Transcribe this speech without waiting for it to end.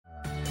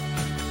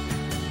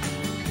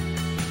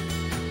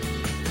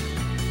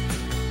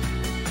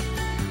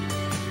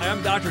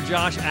I'm Dr.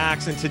 Josh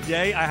Axe, and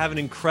today I have an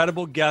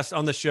incredible guest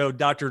on the show,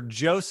 Dr.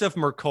 Joseph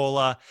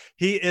Mercola.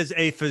 He is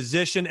a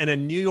physician and a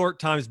New York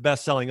Times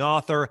bestselling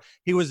author.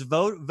 He was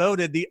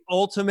voted the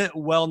ultimate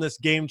wellness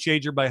game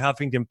changer by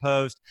Huffington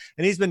Post,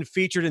 and he's been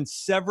featured in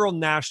several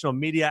national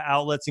media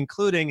outlets,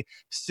 including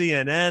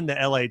CNN, the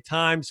LA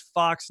Times,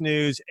 Fox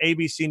News,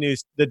 ABC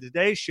News, The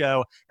Today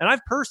Show, and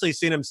I've personally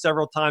seen him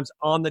several times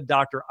on the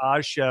Dr.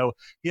 Oz show.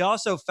 He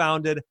also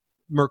founded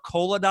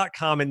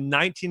Mercola.com in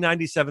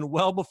 1997,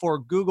 well before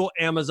Google,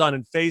 Amazon,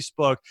 and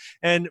Facebook.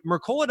 And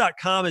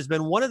Mercola.com has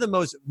been one of the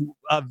most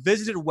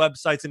visited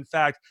websites. In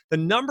fact, the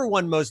number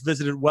one most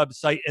visited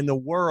website in the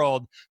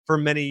world for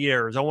many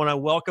years. I want to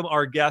welcome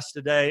our guest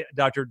today,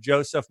 Dr.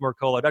 Joseph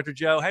Mercola. Dr.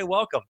 Joe, hey,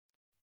 welcome.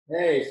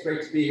 Hey, it's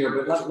great to be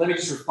here. But let me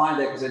just refine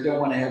that because I don't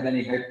want to have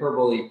any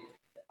hyperbole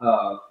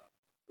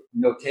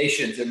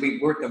notations. And we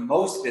were the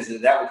most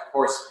visited. That would, of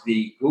course,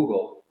 be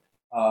Google.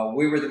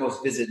 We were the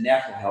most visited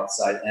natural health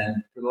site,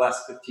 and for the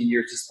last 15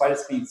 years, despite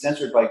us being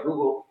censored by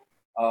Google,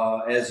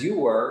 as you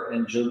were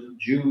in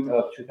June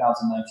of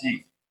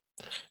 2019.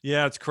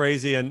 Yeah, it's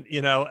crazy. And,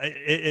 you know,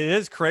 it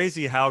is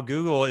crazy how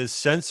Google is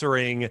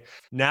censoring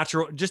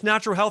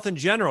natural health in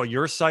general,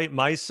 your site,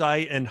 my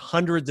site, and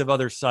hundreds of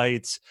other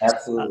sites.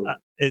 Absolutely.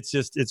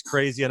 It's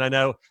crazy. And I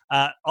know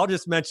I'll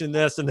just mention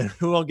this and then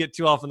we won't get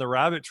too off on the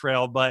rabbit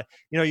trail. But,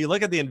 you know, you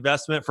look at the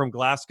investment from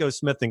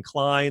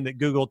GlaxoSmithKline that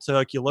Google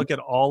took, you look at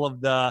all of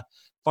the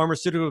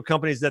pharmaceutical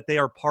companies that they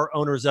are part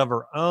owners of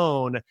or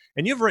own.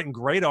 And you've written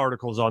great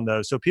articles on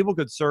those. So people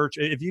could search.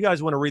 If you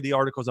guys want to read the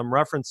articles I'm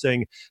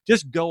referencing,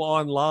 just go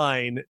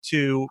online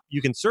you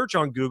can search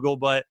on Google,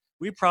 but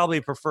we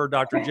probably prefer,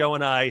 Dr. Joe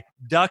and I,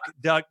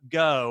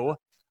 DuckDuckGo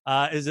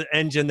is an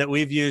engine that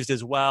we've used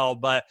as well.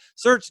 But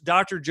search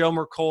Dr. Joe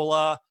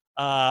Mercola,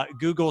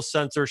 Google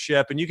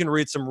censorship, and you can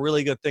read some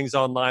really good things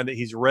online that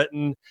he's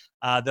written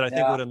that I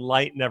think would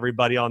enlighten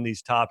everybody on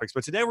these topics.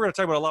 But today we're going to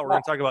talk about a lot. We're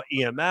going to talk about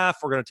EMF.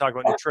 We're going to talk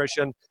about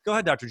nutrition. Go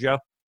ahead, Dr. Joe.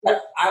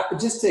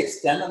 Just to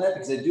extend on that,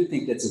 because I do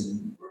think that's a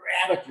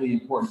radically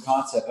important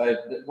concept.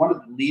 One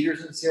of the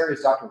leaders in this area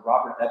is Dr.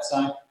 Robert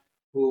Epstein,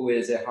 who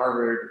is a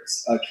Harvard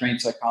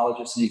trained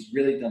psychologist, and he's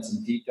really done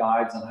some deep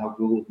dives on how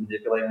Google is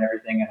manipulating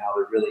everything and how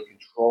they're really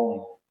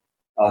controlling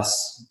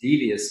us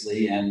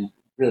deviously and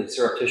really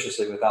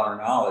surreptitiously without our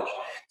knowledge.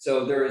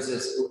 So there is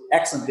this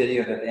excellent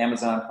video that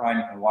Amazon Prime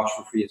you can watch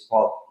for free. It's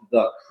called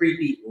The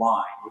Creepy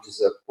Line, which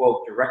is a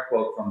direct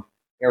quote from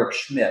Eric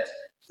Schmidt.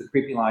 The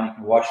Creepy Line you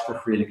can watch for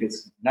free, and it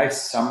gives a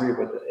nice summary of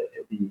what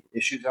the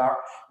issues are.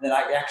 And then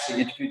I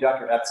actually interviewed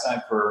Dr.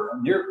 Epstein for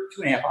near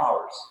 2.5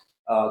 hours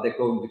that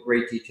go into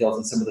great details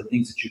and some of the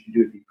things that you can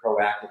do to be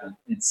proactive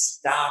and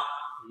stop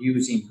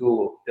using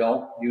Google.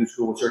 Don't use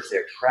Google search.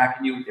 They're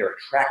tracking you. They're a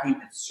tracking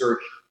and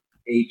search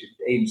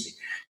agency.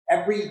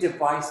 Every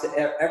device,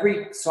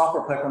 every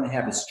software platform they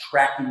have is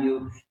tracking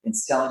you and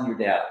selling your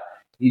data.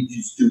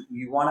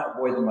 You want to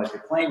avoid them like the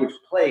plague,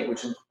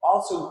 which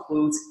also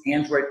includes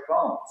Android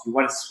phones. You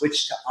want to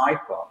switch to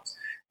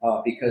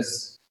iPhones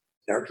because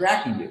they're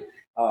tracking you.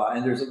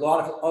 And there's a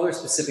lot of other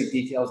specific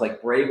details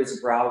like Brave is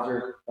a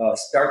browser.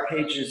 Start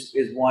Page is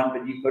one,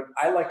 but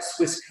I like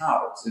Swiss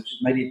Cows, which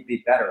might even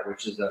be better,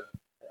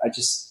 I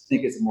just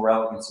think it's a more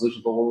elegant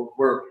solution. But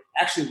we're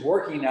actually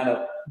working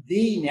on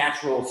the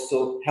natural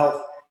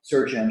health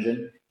search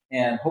engine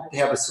and hope to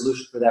have a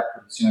solution for that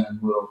pretty soon.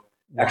 And we'll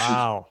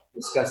actually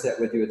discuss that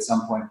with you at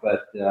some point.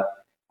 But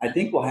I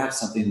think we'll have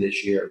something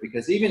this year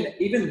because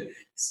even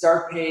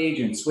Start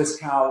Page and Swiss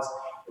Cows,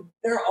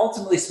 they're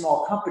ultimately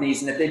small companies.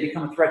 And if they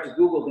become a threat to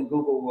Google, then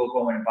Google will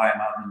go in and buy them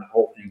out and the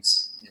whole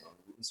thing's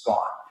is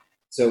gone.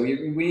 So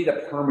we need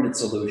a permanent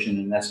solution,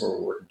 and that's what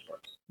we're working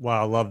towards.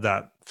 Wow, I love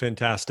that.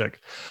 Fantastic.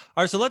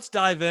 All right, so let's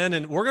dive in,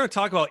 and we're going to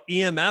talk about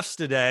EMFs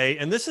today.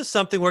 And this is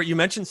something where you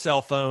mentioned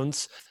cell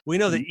phones. We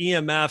know that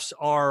EMFs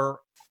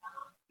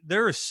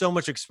there is so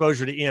much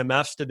exposure to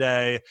EMFs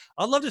today.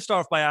 I'd love to start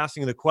off by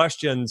asking the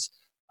questions.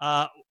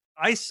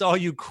 I saw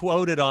you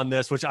quoted on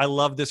this, which I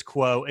love this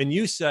quote. And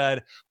you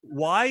said,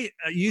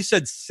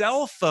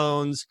 cell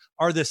phones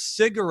are the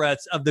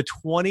cigarettes of the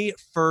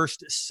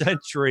 21st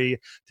century.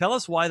 Tell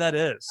us why that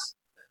is.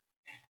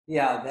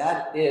 Yeah,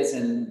 that is.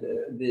 And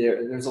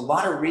there's a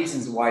lot of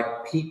reasons why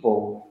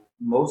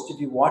most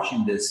of you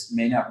watching this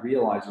may not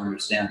realize or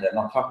understand that. And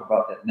I'll talk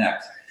about that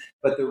next.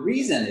 But the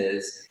reason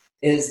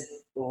is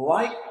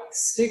like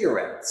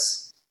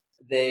cigarettes,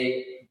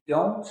 they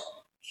don't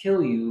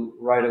kill you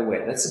right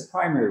away. That's the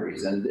primary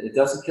reason. It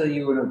doesn't kill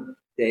you in a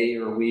day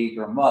or a week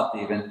or a month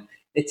even.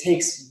 It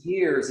takes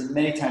years and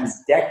many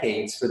times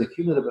decades for the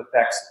cumulative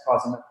effects to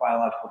cause enough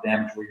biological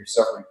damage where you're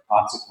suffering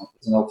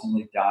consequences and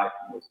ultimately die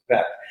from those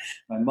effects.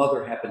 My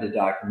mother happened to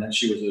die from that.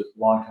 She was a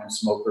longtime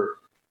smoker.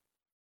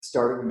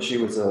 Started when she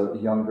was a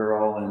young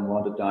girl and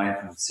wound up dying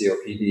from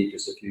COPD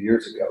just a few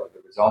years ago as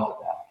a result of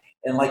that.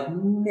 And like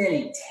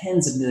many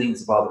tens of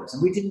millions of others.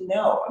 And we didn't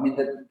know. I mean,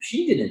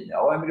 she didn't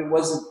know. I mean, it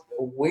wasn't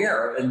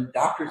aware. And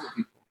doctors,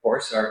 of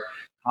course, are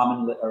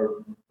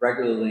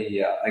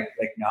regularly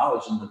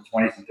acknowledged in the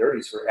 20s and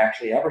 30s for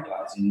actually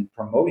advertising and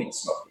promoting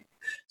smoking.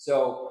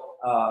 So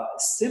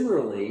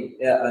Similarly,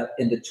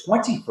 in the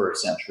 21st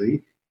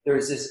century,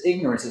 there's this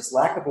ignorance, this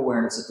lack of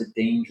awareness of the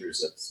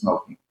dangers of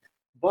smoking.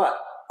 But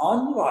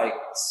unlike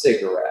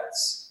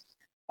cigarettes,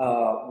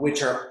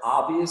 which are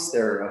obvious,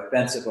 they're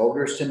offensive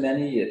odors to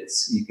many.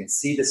 You can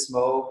see the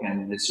smoke,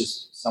 and it's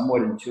just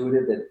somewhat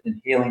intuitive that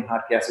inhaling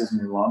hot gases in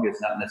your lung is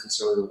not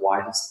necessarily the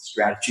wisest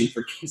strategy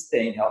for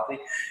staying healthy.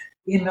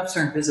 EMFs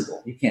are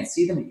invisible. You can't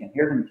see them, you can't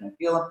hear them, you can't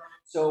feel them.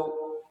 So,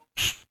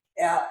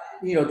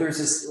 there's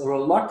this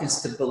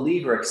reluctance to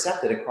believe or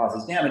accept that it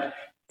causes damage,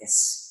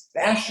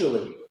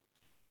 especially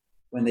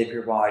when they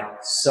provide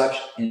such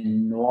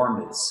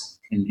enormous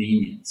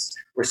convenience,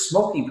 where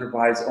smoking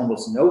provides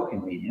almost no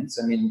convenience.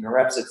 I mean,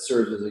 perhaps it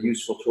serves as a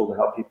useful tool to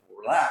help people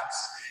relax,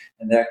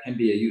 and that can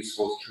be a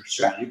useful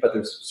strategy, but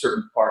there's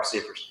certain far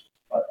safer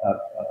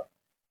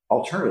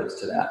alternatives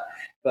to that.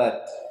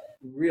 But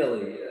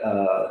really,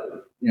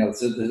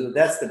 so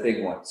that's the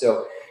big one.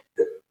 So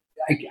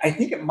I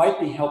think it might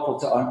be helpful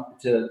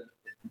to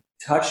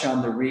touch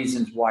on the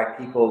reasons why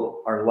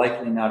people are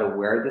likely not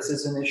aware this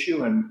is an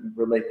issue and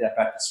relate that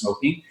back to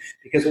smoking.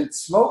 Because with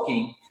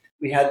smoking,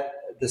 we had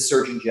the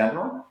Surgeon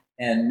General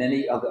and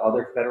many of the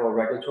other federal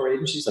regulatory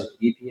agencies like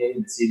the EPA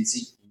and the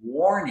CDC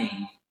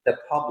warning the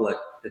public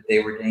that they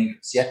were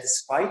dangerous. Yet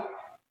despite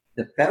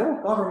the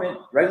federal government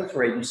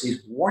regulatory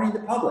agencies warning the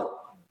public,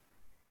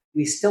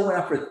 we still went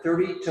on for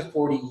 30 to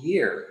 40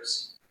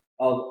 years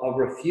of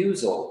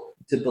refusal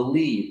to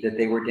believe that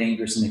they were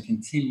dangerous and the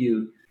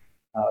continued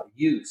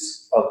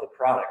use of the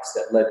products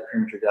that led to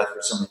premature death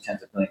for so many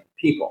tens of millions of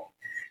people.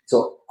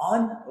 So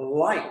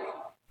unlike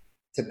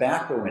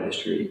tobacco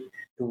industry,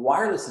 the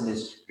wireless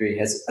industry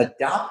has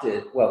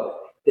adopted,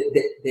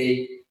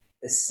 they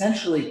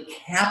essentially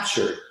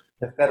captured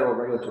the federal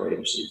regulatory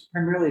agencies,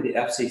 primarily the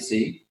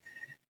FCC,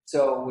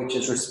 which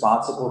is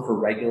responsible for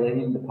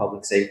regulating the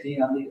public safety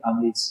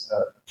on these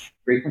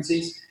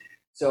frequencies.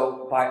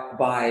 So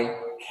by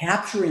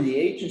capturing the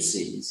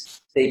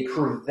agencies, they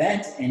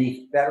prevent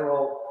any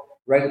federal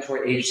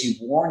regulatory agency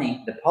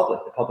warning the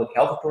public. The public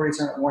health authorities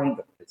aren't warning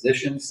the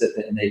physicians,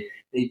 and they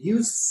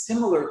use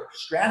similar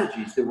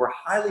strategies that were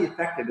highly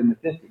effective in the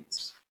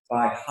 50s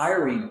by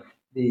hiring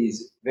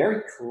these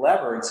very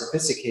clever and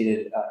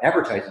sophisticated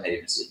advertising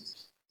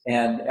agencies.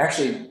 And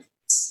actually,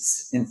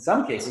 in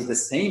some cases, the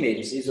same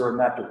agencies, or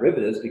not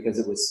derivatives, because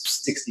it was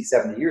 60,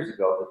 70 years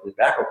ago that the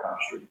tobacco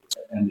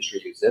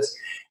industry used this,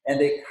 and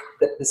they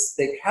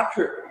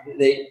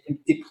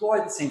deploy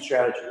the same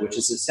strategy, which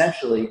is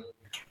essentially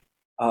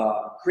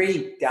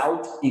creating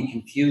doubt and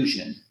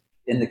confusion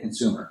in the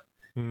consumer.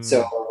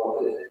 So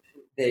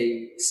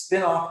they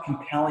spin off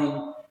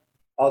compelling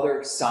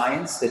other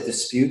science that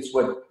disputes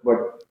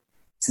what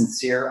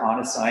sincere,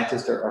 honest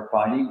scientists are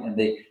finding, and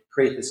they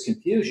create this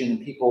confusion.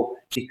 And people,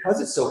 because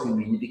it's so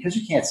convenient, because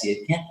you can't see it,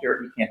 you can't hear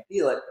it, you can't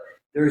feel it,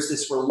 there's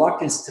this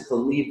reluctance to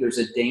believe there's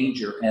a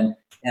danger, and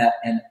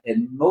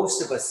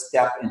most of us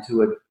step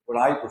into what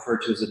I refer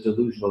to as a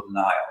delusional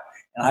denial.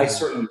 And I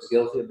certainly was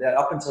guilty of that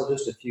up until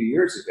just a few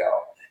years ago.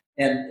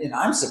 And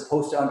I'm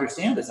supposed to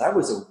understand this. I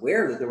was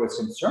aware that there was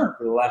concern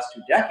for the last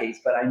 2 decades,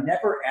 but I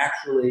never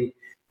actually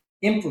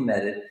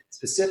implemented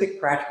specific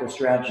practical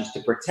strategies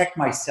to protect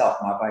myself,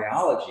 my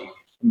biology,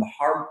 from the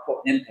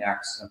harmful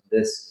impacts of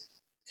this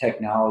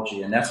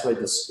technology. And that's what I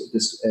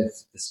discuss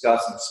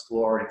and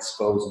explore and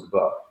expose in the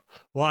book.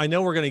 Well, I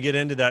know we're going to get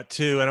into that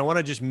too. And I want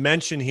to just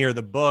mention here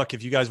the book,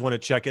 if you guys want to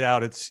check it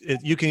out,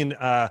 you can,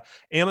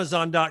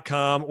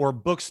 Amazon.com or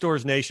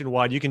bookstores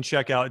nationwide, you can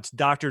check out, it's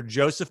Dr.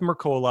 Joseph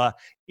Mercola,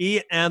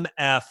 EMFD.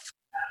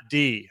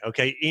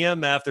 Okay.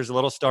 EMF, there's a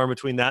little star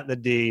between that and the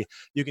D.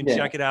 You can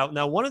check it out.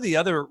 Now, one of the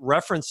other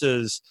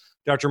references,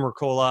 Dr.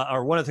 Mercola,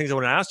 or one of the things I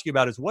want to ask you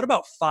about is, what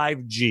about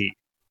 5G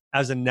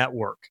as a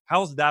network?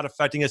 How's that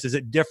affecting us? Is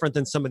it different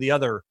than some of the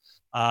other,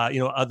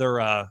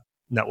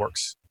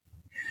 networks?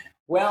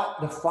 Well,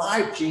 the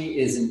 5G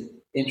is an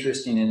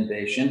interesting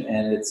innovation,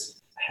 and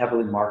it's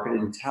heavily marketed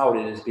and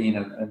touted as being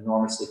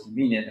enormously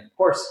convenient. Of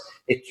course,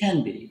 it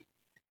can be.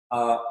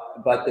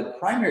 But the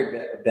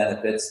primary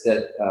benefits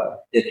that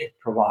it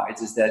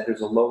provides is that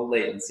there's a low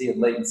latency. And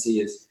latency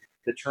is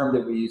the term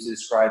that we use to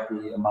describe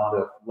the amount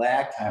of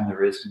lag time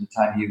there is from the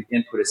time you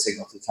input a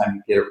signal to the time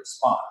you get a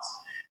response.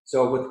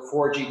 So with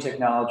 4G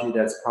technology,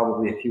 that's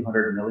probably a few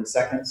hundred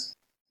milliseconds.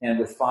 And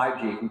with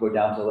 5G, it can go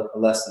down to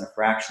less than a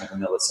fraction of a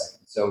millisecond.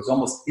 So it's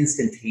almost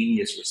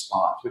instantaneous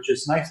response, which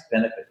is a nice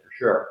benefit for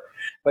sure.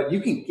 But you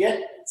can get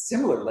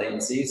similar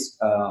latencies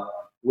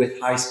with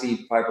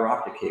high-speed fiber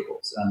optic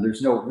cables.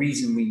 There's no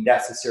reason we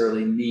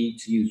necessarily need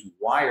to use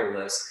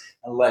wireless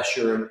unless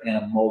you're in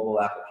a mobile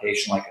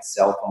application like a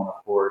cell phone,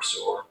 of course,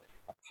 or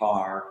a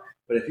car.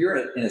 But if you're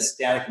in a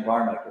static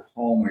environment like your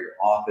home or your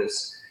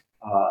office,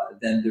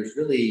 then there's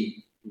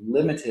really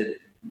limited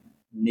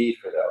need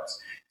for those.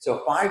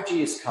 So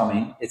 5G is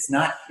coming. It's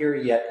not here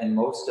yet in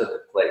most of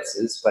the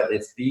places, but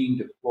it's being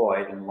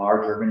deployed in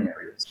large urban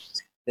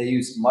areas. They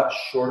use much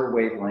shorter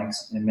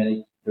wavelengths, and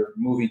they're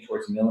moving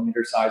towards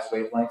millimeter-sized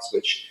wavelengths,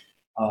 which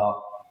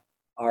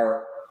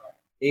are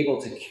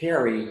able to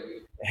carry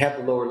have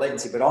the lower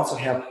latency, but also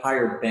have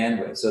higher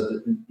bandwidth, so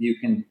that you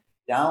can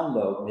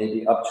download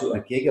maybe up to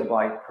a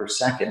gigabyte per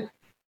second.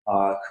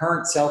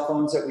 Current cell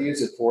phones that we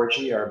use at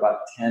 4G are about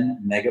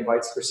 10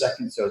 megabytes per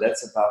second, so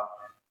that's about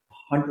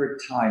 100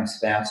 times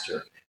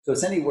faster. So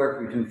it's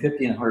anywhere between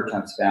 50 and 100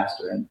 times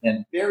faster,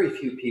 and very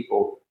few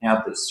people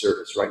have this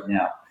service right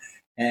now.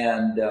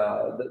 And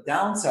the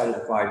downside of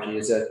the 5G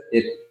is that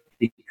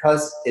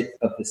because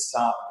of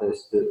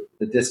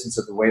the distance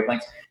of the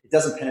wavelengths, it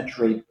doesn't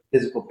penetrate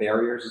physical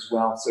barriers as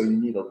well, so you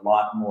need a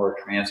lot more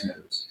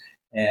transmitters.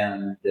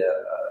 And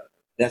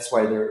that's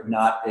why they're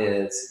not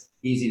as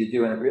easy to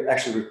do, and it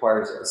actually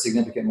requires a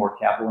significant more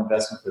capital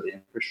investment for the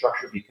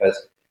infrastructure,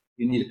 because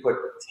you need to put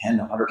 10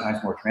 to 100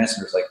 times more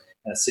transmitters. Like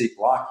in a city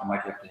block, you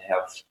might have to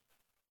have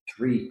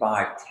 3,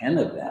 5, 10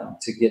 of them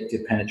to get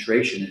to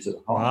penetration into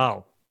the home.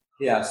 Wow.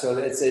 Yeah, so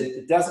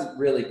it doesn't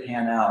really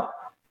pan out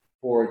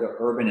for the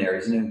urban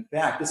areas. And in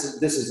fact, this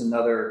is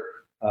another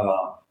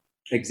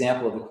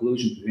example of the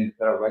collusion between the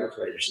federal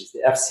regulatory agencies.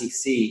 The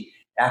FCC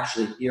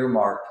actually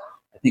earmarked,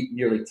 I think,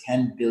 nearly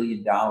 $10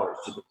 billion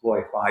to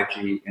deploy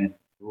 5G in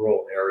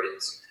rural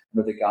areas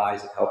under the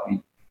guise of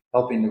helping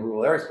the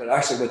rural areas. But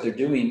actually what they're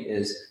doing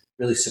is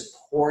really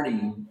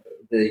supporting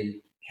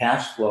the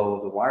cash flow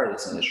of the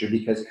wireless industry,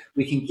 because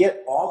we can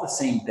get all the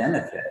same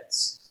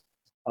benefits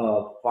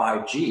of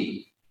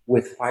 5G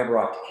with fiber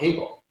optic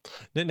cable.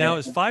 Now,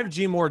 is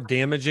 5G more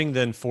damaging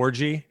than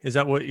 4G? Is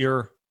that what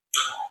you're...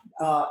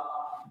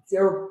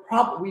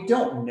 We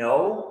don't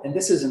know, and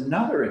this is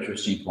another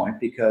interesting point,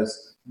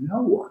 because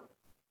no one,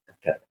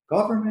 the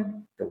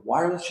government, the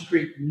wireless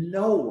industry,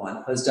 no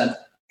one has done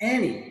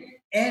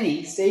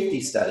any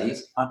safety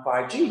studies on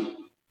 5G.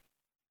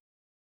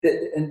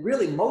 And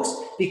really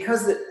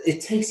because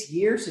it takes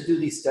years to do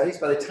these studies.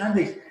 By the time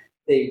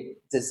they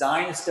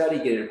design a study,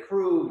 get it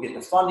approved, get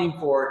the funding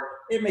for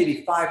it may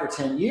be 5 or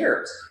 10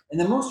 years. And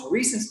the most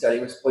recent study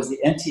was the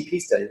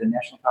NTP study, the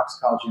National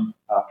Toxicology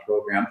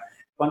Program,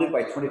 funded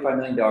by $25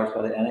 million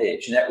by the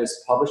NIH. And that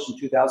was published in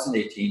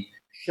 2018,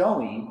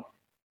 showing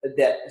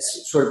that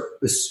sort of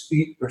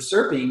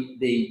usurping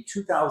the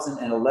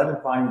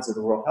 2011 findings of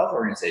the World Health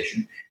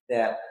Organization,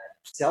 that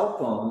cell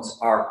phones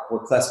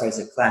were classified as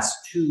a class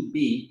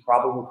 2B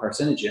probable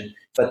carcinogen,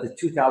 but the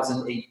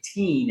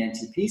 2018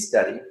 NTP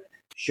study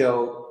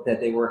showed that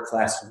they were a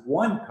class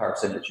 1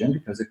 carcinogen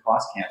because it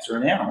caused cancer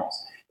in animals.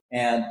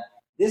 And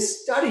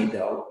this study,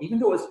 though, even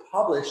though it was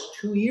published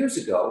 2 years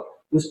ago,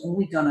 was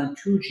only done on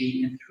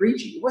 2G and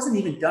 3G. It wasn't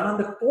even done on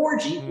the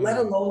 4G, let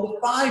alone the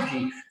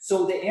 5G.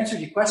 So the answer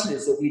to your question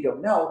is that we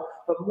don't know,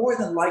 but more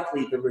than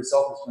likely the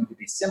result is going to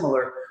be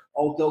similar,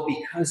 although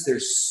because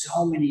there's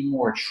so many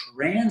more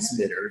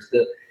transmitters,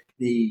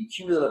 the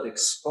cumulative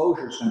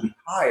exposure is going to be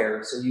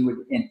higher, so you would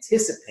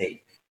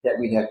anticipate that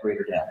we'd have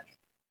greater damage.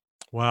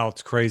 Wow,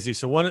 it's crazy.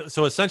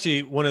 So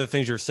essentially, one of the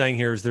things you're saying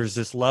here is there's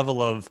this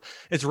level of,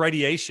 it's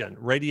radiation.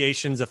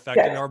 Radiation's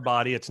affecting our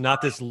body. It's not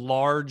this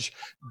large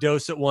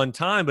dose at one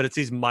time, but it's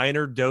these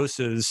minor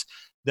doses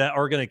that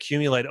are going to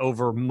accumulate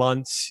over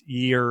months,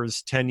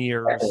 years, 10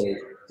 years.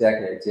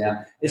 Decades,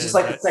 yeah. It's just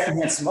like the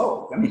secondhand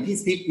smoke. I mean,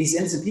 these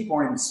innocent people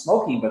aren't even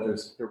smoking, but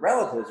their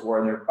relatives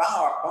were in their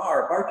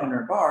bartender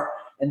in bar,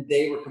 and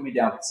they were coming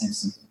down with the same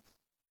symptoms.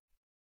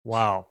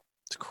 Wow.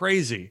 It's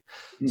crazy.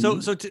 So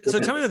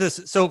tell me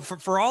this. So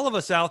for all of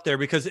us out there,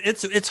 because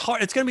it's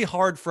hard, it's going to be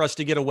hard for us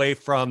to get away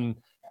from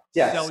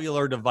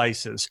cellular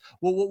devices.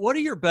 Well, what are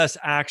your best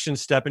action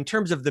step in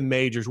terms of the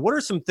majors? What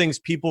are some things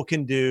people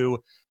can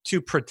do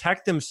to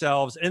protect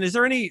themselves? And is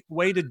there any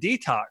way to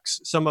detox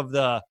some of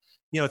the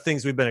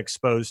things we've been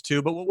exposed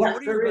to? But what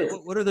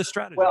are the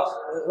strategies? Well,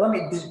 let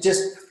me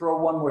just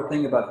throw one more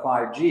thing about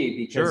 5G,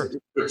 because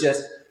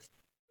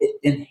it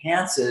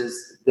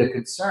enhances the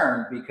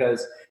concern,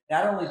 because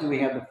not only do we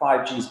have the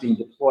 5Gs being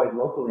deployed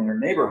locally in our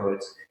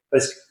neighborhoods,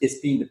 but it's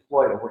being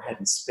deployed overhead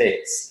in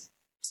space.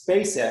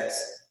 SpaceX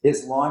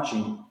is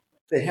launching,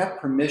 they have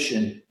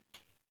permission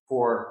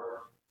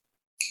for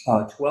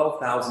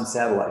 12,000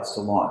 satellites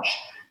to launch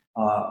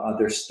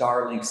their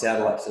Starlink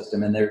satellite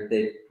system, and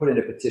they put in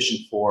a petition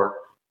for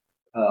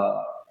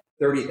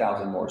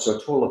 30,000 more, so a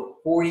total of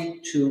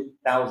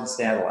 42,000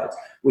 satellites,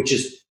 which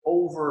is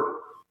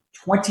over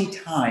 20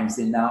 times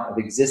the amount of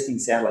existing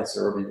satellites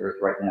that are orbiting Earth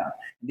right now.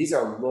 And these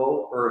are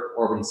low Earth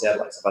orbiting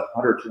satellites, about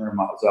 100, 200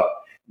 miles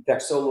up. In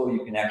fact, so low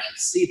you can actually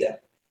see them.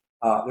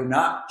 They're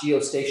not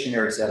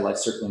geostationary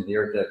satellites, certainly the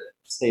Earth, that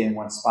stay in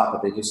one spot,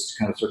 but they just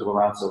kind of circle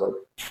around. So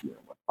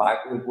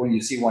when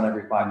you see one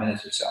every 5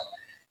 minutes or so.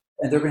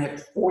 And they're going to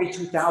have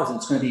 42,000.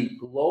 It's going to be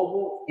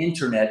global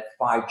internet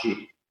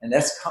 5G. And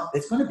it's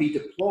going to be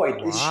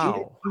deployed this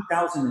year,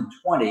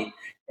 2020.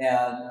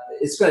 And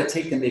it's going to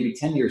take them maybe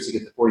 10 years to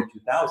get the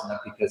 42,000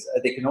 up, because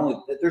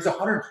there's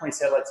 120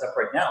 satellites up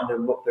right now, and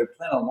they're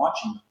planning on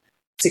launching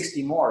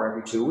 60 more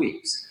every 2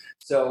 weeks.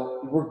 So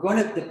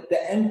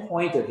the end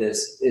point of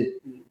this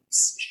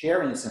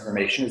sharing this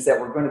information is that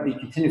we're going to be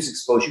continuous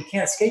exposure. You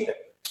can't escape it.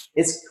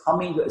 It's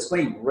going to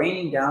be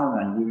raining down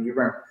on you. You're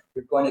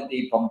going to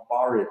be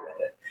bombarded with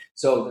it.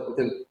 So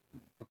the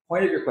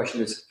point of your question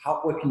is,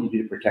 what can you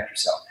do to protect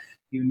yourself?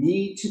 you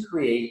need to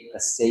create a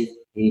safe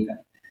haven.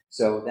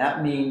 So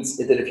that means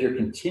that if you're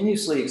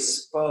continuously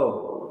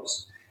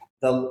exposed,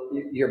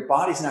 your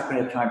body's not going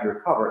to have time to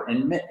recover.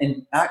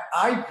 And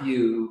I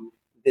view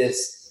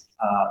this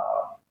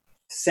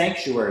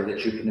sanctuary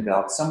that you can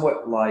develop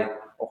somewhat like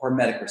a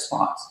hormetic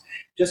response.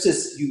 Just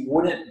as you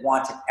wouldn't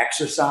want to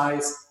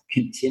exercise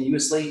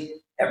continuously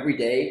every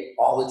day,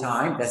 all the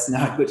time, that's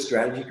not a good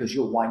strategy because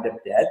you'll wind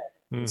up dead.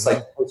 Mm-hmm. It's like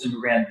the person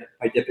who ran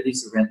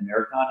Paidipides, who ran the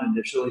marathon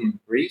initially in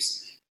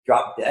Greece,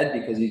 dropped dead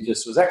because he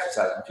just was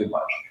exercising too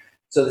much.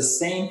 So the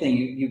same thing,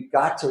 you've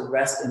got to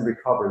rest and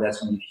recover.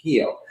 That's when you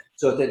heal.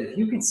 So that if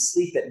you can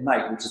sleep at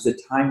night, which is the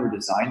time we're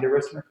designed to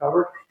rest and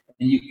recover,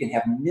 and you can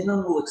have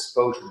minimal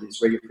exposure to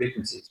these radio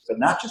frequencies, but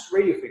not just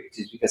radio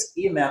frequencies, because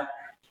EMF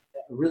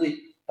really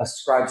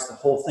ascribes the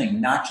whole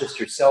thing, not just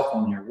your cell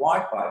phone and your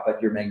Wi-Fi,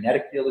 but your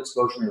magnetic field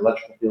exposure, your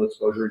electrical field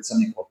exposure, and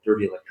something called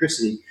dirty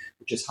electricity,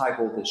 which is high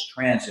voltage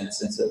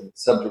transients. It's a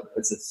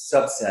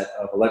subset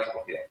of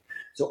electrical field.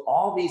 So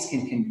all these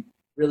can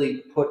really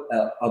put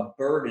a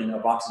burden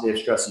of oxidative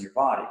stress in your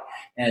body.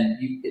 And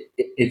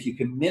if you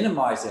can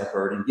minimize that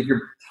burden, give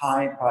your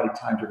body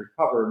time to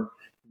recover,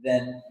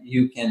 then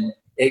you can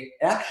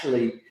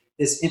actually,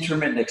 this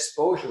intermittent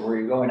exposure where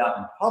you're going out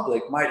in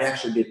public might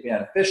actually be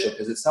beneficial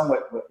because it's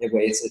somewhat a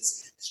way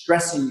it's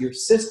stressing your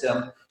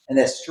system, and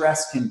that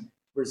stress can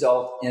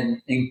result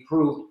in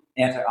improved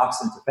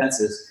antioxidant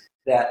defenses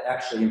that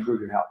actually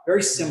improve your health.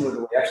 Very similar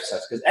to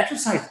exercise, because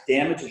exercise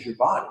damages your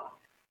body.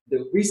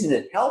 The reason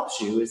it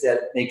helps you is that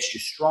it makes you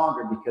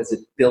stronger because it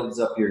builds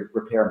up your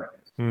repair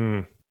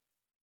mechanism.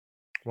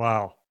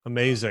 Wow.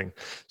 Amazing.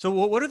 So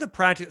what are the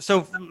practical,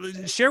 so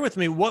share with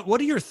me, what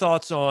are your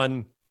thoughts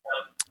on,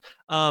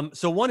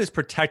 so one is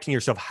protecting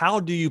yourself. How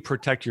do you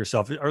protect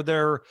yourself? Are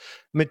there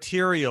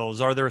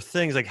materials? Are there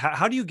things like,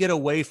 how do you get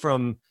away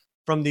from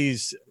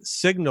these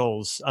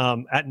signals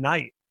at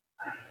night?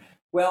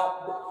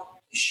 Well,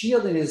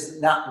 shielding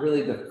is not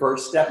really the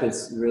first step.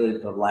 It's really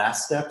the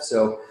last step.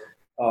 So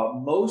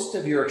most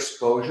of your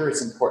exposure,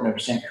 it's important to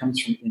understand,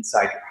 comes from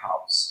inside your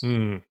house.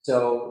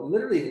 So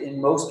literally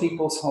in most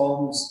people's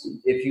homes,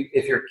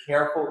 if you're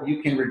careful,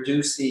 you can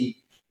reduce the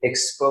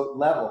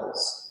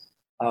levels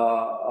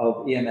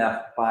of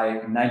EMF by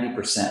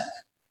 90%,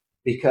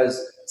 because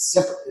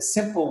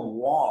simple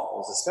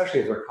walls,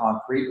 especially if they're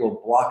concrete,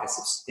 will block a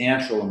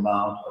substantial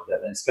amount of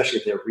that, and especially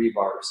if they're rebar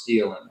or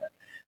steel in there.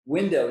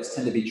 Windows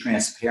tend to be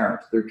transparent.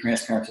 They're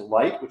transparent to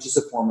light, which is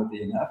a form of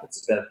EMF.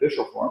 It's a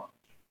beneficial form.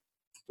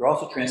 They're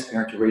also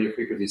transparent to radio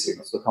frequency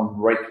signals. They'll come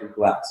right through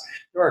glass.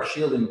 There are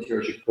shielding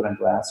materials you can put on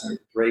glass, or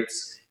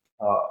drapes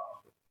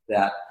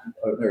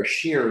there are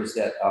shears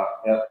that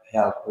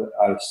have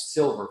a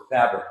silver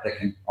fabric that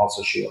can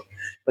also shield.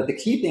 But the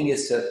key thing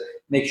is to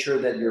make sure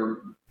that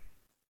your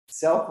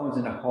cell phones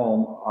in a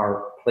home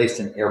are placed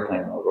in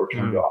airplane mode or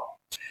turned off.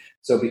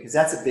 So because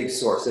that's a big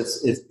source.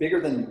 It's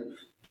bigger than,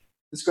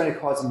 it's going to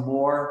cause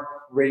more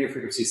radio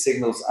frequency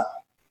signals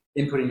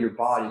inputting your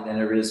body than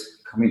there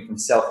is coming from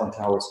cell phone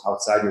towers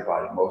outside your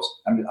body,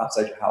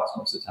 outside your house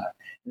most of the time.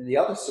 And the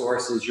other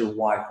source is your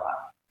Wi-Fi.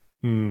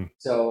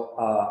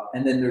 So,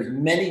 and then there's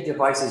many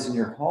devices in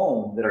your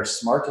home that are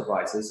smart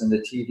devices, and the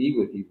TV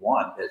would be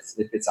one that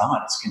if it's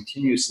on, it's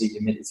continuously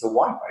emitting. It's a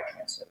Wi-Fi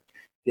transmitter.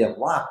 If you have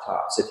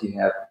laptops, if you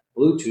have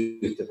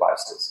Bluetooth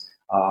devices,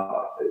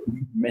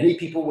 many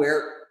people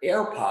wear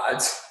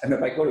AirPods. I mean,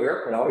 if I go to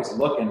airport, I always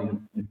look and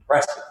I'm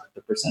impressed with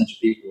the percentage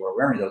of people who are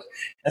wearing those.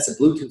 That's a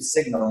Bluetooth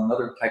signal,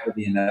 another type of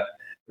EMF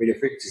radio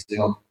frequency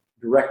signal.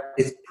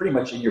 It's pretty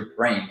much in your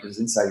brain because it's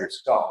inside your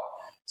skull.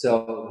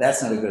 So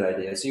that's not a good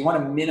idea. So you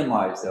want to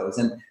minimize those.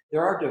 And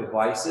there are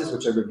devices,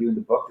 which I review in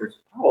the book. There's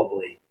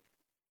probably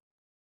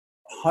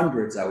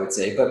hundreds, I would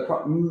say, but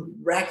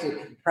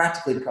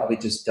practically probably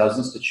just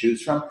dozens to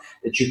choose from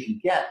that you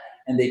can get.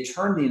 And they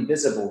turn the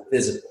invisible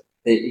visible.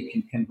 It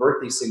can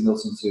convert these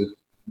signals into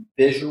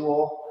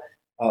visual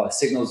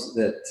signals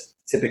that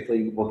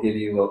typically will give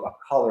you a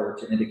color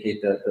to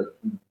indicate the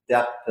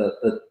depth,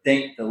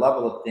 the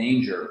level of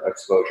danger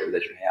exposure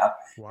that you have,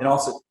 and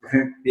also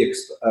be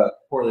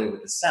correlated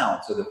with the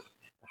sound. So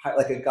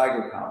like a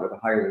Geiger counter, the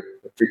higher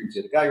the frequency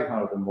of the Geiger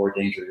counter, the more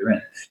danger you're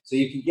in. So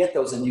you can get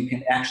those, and you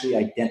can actually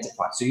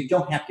identify. So you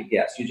don't have to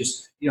guess. You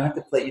don't have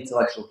to play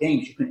intellectual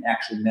games. You can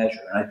actually measure,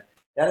 and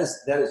that is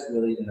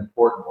really an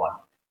important one.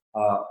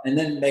 And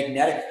then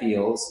magnetic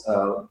fields,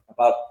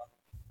 about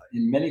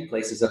in many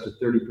places up to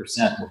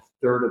 30%, or a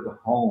third of the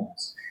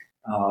homes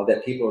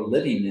that people are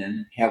living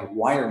in have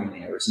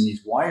wiring errors. And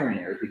these wiring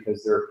errors,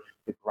 because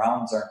the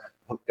grounds aren't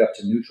hooked up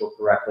to neutral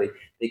correctly,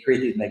 they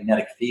create these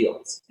magnetic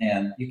fields.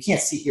 And you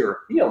can't see, hear, or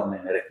feel a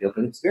magnetic field,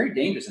 but it's very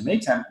dangerous, and many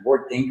times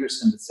more dangerous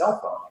than the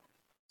cell phone.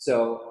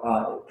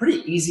 So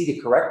pretty easy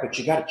to correct, but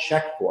you got to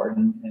check for it.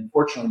 And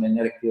fortunately,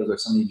 magnetic fields are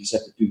something you just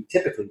have to do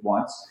typically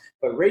once.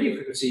 But radio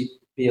frequency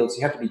fields,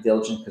 you have to be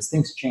diligent because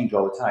things change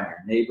all the time.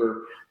 Your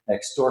neighbor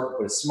next door could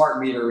put a smart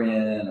meter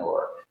in,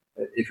 or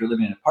if you're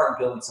living in an apartment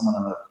building,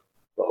 someone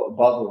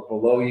above or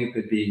below you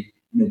could be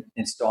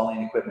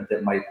installing equipment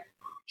that might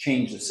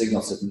change the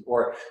signal system.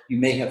 Or you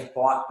may have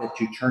thought that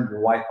you turned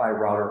your Wi-Fi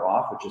router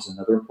off, which is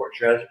another important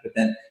strategy, but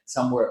then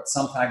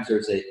sometimes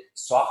there's a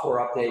software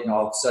update and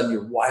all of a sudden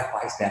your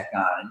Wi-Fi's back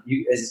on. And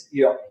you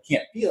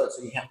can't feel it,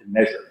 so you have to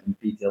measure it and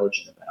be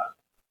diligent about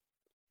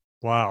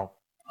it. Wow.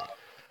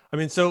 I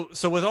mean, so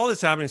with all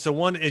this happening, so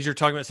one is you're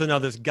talking about, so now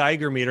this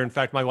Geiger meter, in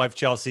fact, my wife,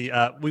 Chelsea,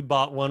 we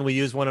bought one, we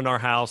use one in our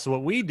house. So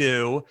what we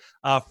do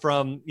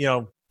from,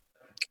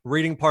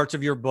 reading parts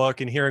of your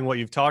book and hearing what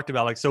you've talked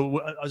about,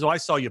 so I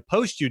saw you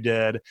post you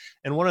did.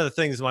 And one of the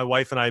things my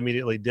wife and I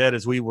immediately did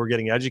as we were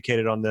getting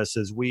educated on this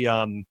is we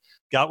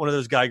got one of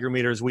those Geiger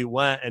meters. We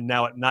went, and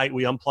now at night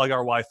we unplug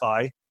our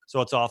Wi-Fi.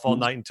 So it's off all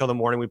night until the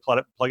morning. We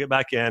plug it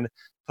back in,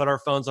 put our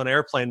phones on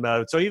airplane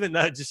mode. So even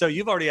that, so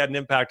you've already had an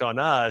impact on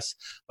us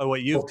by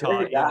what you've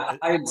taught.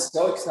 I'm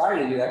so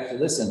excited you actually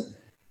listen.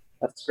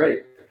 That's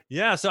great.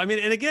 Yeah. So, I mean,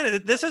 and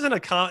again, this isn't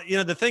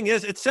the thing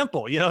is, it's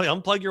simple,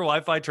 unplug your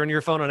Wi-Fi, turn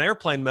your phone on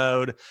airplane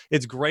mode.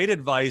 It's great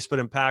advice, but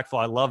impactful.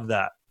 I love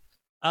that.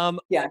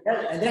 And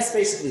that's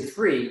basically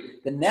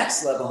free. The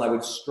next level, I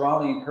would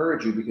strongly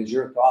encourage you, because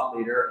you're a thought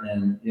leader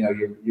and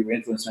you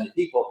influence many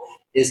people,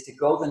 is to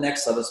go to the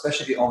next level,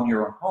 especially if you own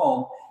your own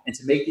home, and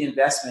to make the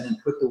investment and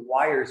put the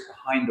wires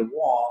behind the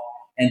wall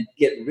and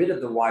get rid of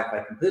the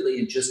Wi-Fi completely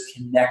and just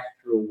connect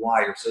through a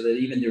wire, so that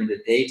even during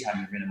the daytime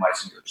you're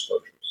minimizing your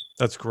exposures.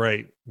 That's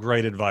great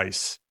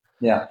advice.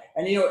 Yeah,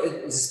 and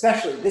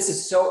especially this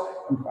is so.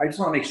 I just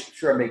want to make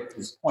sure I make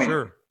this point.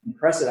 Sure.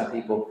 Impress it on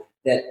people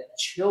that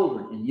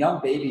children and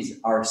young babies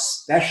are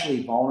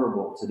especially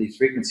vulnerable to these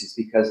frequencies,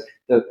 because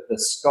the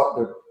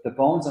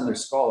bones on their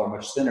skull are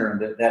much thinner,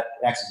 and that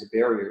acts as a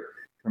barrier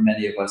for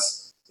many of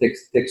us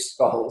thick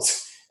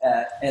skulls,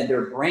 and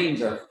their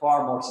brains are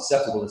far more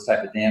susceptible to this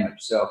type of damage.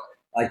 So,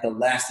 like, the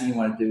last thing you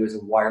want to do is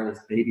a wireless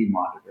baby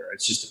monitor.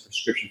 It's just a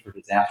prescription for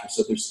disaster.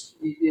 So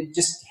you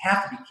just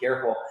have to be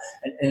careful.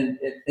 And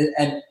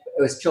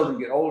as children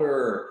get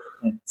older,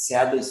 and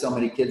sadly, so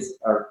many kids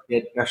are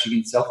actually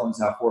getting cell phones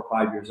now, 4 or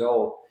 5 years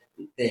old.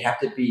 They have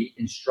to be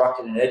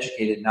instructed and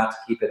educated not to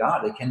keep it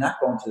on. They cannot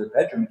go into their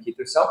bedroom and keep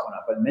their cell phone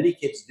on. But many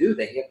kids do.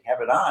 They have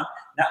it on,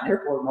 not in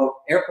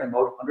airplane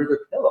mode, under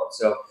their pillow.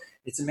 So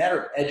it's a matter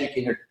of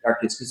educating our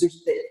kids,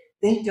 because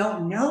they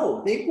don't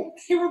know. They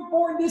were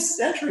born this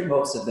century,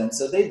 most of them.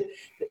 So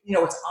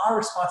it's our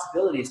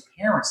responsibility as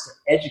parents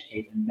to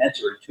educate and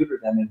mentor and tutor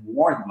them and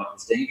warn them of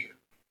this danger.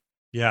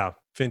 Yeah,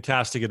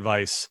 fantastic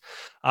advice.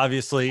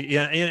 Obviously,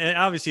 and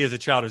obviously as a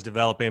child is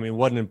developing, I mean,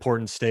 what an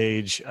important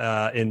stage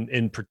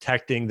in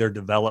protecting their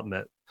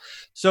development.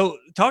 So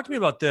talk to me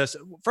about this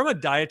from a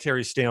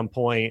dietary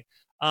standpoint.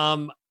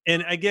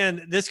 And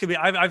again, this could be,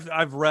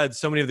 I've read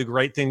so many of the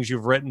great things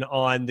you've written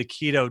on the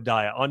keto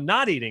diet, on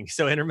not eating,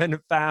 so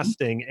intermittent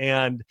fasting.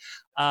 And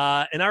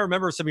I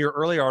remember some of your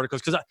earlier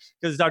articles,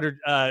 because Dr.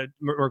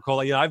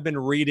 Mercola, I've been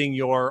reading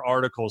your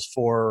articles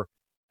for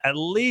at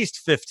least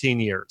 15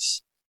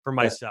 years for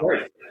myself.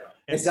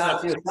 It's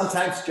not,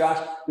 sometimes,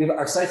 Josh,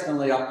 our site's been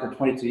only up for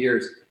 22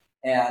 years.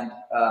 And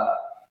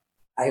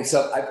I have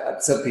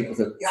some people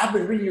say, I've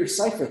been reading your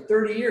site for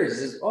 30 years.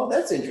 Says, oh,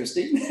 that's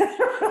interesting.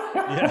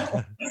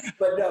 Yeah.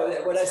 But no,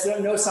 when I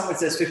know someone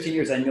says 15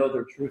 years, I know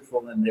they're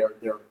truthful and their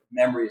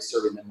memory is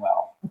serving them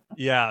well.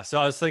 Yeah.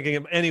 So I was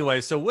thinking,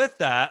 anyway, so with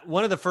that,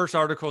 one of the first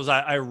articles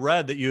I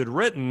read that you had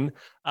written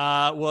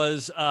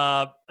was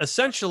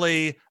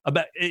essentially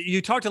about,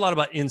 you talked a lot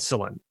about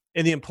insulin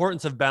and the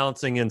importance of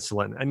balancing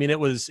insulin. I mean, it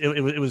was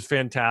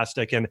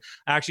fantastic. And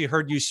I actually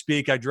heard you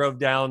speak. I drove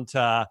down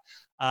to,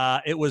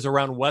 it was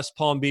around West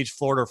Palm Beach,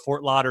 Florida, or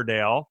Fort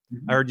Lauderdale.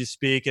 Mm-hmm. I heard you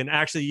speak. And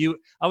actually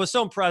I was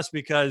so impressed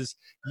because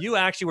you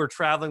actually were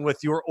traveling with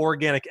your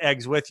organic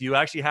eggs with you. You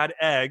actually had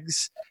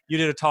eggs. You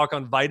did a talk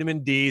on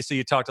vitamin D. So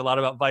you talked a lot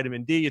about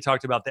vitamin D. You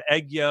talked about the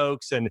egg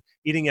yolks and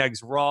eating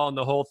eggs raw and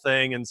the whole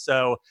thing. And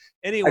so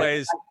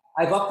anyways.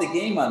 I've upped the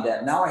game on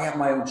that. Now I have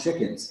my own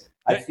chickens.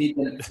 I feed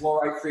them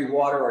fluoride-free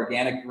water,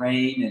 organic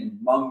grain, and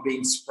mung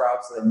bean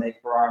sprouts that I make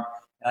for them.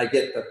 And I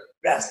get the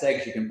best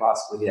eggs you can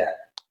possibly get.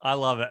 I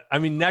love it. I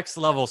mean, next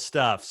level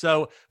stuff.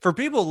 So for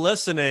people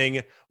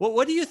listening,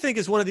 what do you think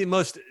is one of the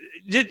most,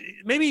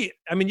 maybe,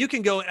 I mean, you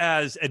can go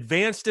as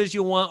advanced as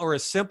you want or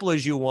as simple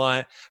as you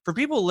want. For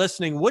people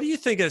listening, what do you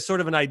think is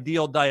sort of an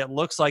ideal diet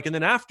looks like? And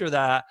then after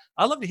that,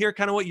 I'd love to hear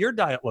kind of what your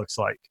diet looks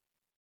like.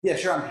 Yeah,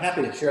 sure. I'm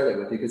happy to share that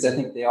with you because I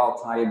think they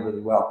all tie in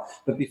really well.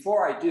 But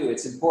before I do,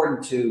 it's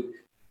important to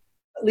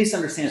at least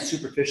understand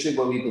superficially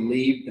what we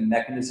believe the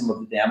mechanism of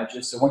the damage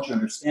is. So once you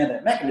understand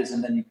that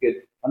mechanism, then you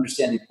could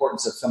understand the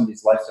importance of some of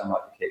these lifestyle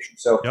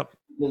modifications. So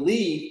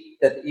believe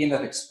that the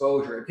EMF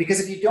exposure,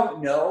 because if you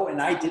don't know,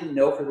 and I didn't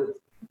know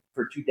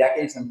for 2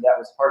 decades, and that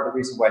was part of the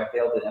reason why I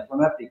failed to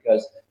implement,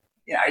 because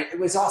it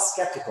was all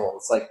skeptical.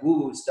 It's like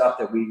woo-woo stuff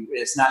that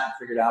it's not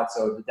figured out,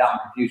 so the doubt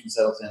and confusion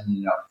settles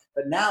in,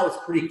 But now it's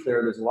pretty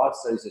clear. There's a lot of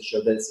studies that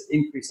show that it's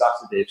increased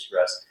oxidative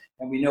stress.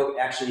 And we know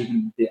actually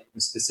even the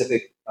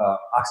specific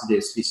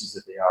oxidative species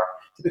that they are.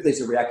 Typically,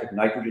 it's a reactive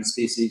nitrogen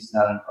species,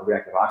 not a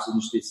reactive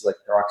oxygen species like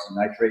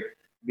peroxynitrate would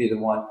be the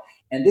one.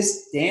 And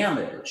this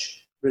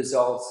damage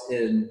results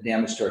in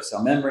damage to our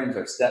cell membranes,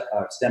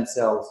 our stem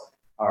cells,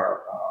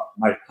 our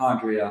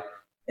mitochondria,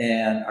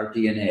 and our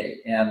DNA.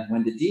 And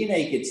when the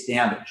DNA gets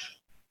damaged,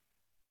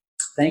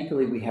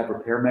 thankfully we have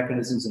repair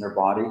mechanisms in our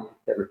body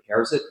that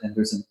repairs it. And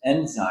there's an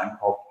enzyme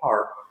called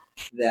PARP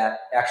that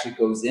actually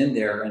goes in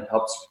there and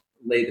helps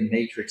lay the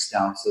matrix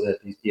down so that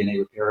these DNA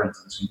repair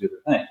enzymes can do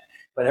their thing.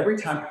 But every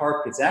time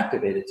PARP gets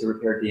activated to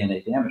repair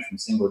DNA damage from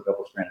single or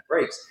double-stranded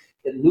breaks,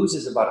 it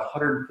loses about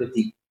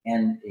 150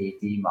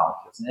 NAD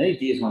molecules. And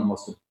NAD is one of the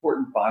most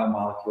important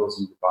biomolecules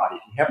in your body.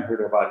 If you haven't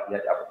heard about it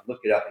yet, I would look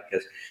it up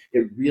because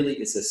it really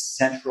is a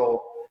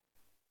central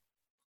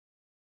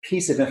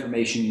piece of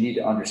information you need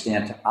to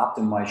understand to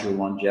optimize your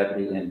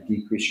longevity and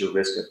decrease your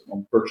risk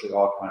of virtually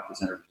all chronic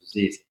degenerative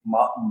disease.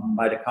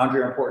 Mitochondria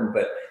are important,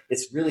 but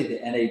it's really the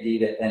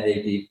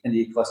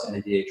NAD plus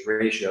NADH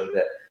ratio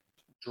that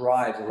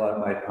drives a lot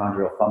of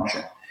mitochondrial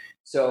function.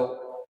 So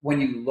when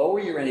you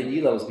lower your NAD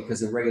levels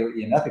because of regular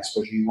EMF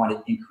exposure, you want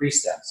to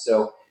increase them.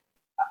 So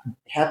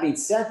having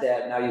said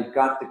that, now you've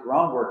got the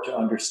groundwork to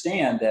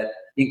understand that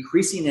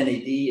increasing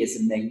NAD is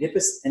a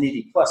magnificent,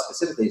 NAD plus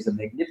specifically, is a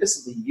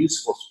magnificently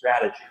useful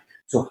strategy.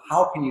 So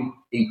how can you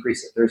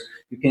increase it?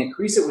 You can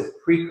increase it with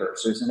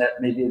precursors, and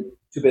that may be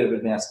too bit of an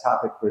advanced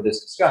topic for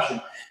this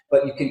discussion,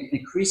 but you can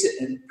increase it,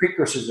 and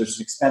precursors, there's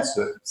an expense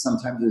to it,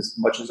 sometimes as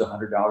much as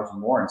 $100 or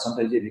more, and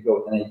sometimes if you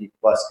go with NAD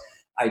plus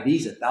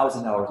IVs,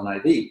 $1,000 an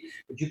IV,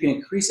 but you can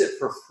increase it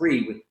for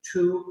free with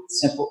two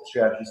simple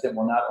strategies that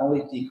will not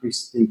only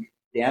decrease the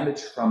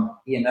damage from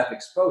EMF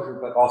exposure,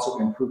 but also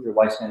improve your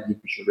lifespan and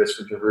decrease your risk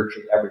for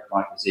virtually every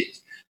chronic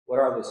disease. What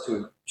are those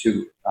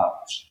two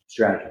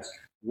strategies?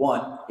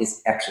 One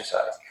is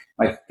exercise.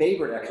 My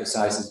favorite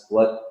exercise is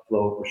blood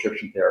flow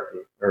restriction therapy,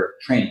 or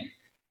training,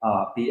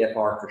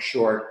 BFR for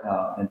short,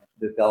 and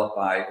developed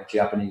by a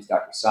Japanese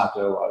Dr.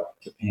 Sato out of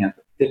Japan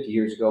 50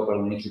 years ago, but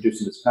only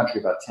introduced in this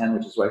country about 10,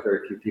 which is why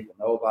very few people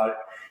know about it.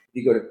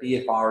 If you go to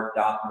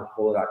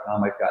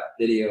bfr.mercola.com, I've got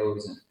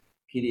videos and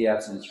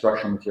PDFs and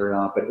instructional material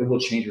on it, but it will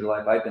change your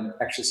life. I've been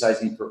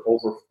exercising for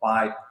over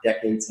 5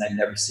 decades, and I've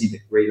never seen a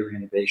greater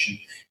innovation,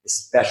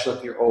 especially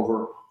if you're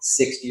over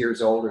 60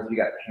 years old or if you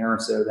got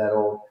parents that are that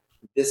old.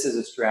 This is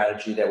a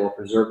strategy that will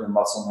preserve your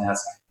muscle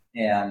mass.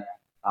 And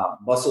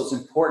muscle is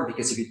important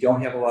because if you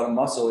don't have a lot of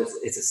muscle,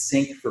 it's a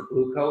sink for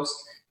glucose.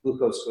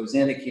 Glucose goes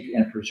in,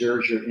 it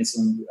preserves your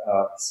insulin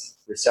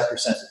receptor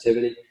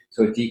sensitivity,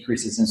 so it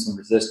decreases insulin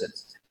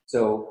resistance.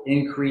 So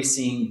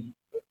increasing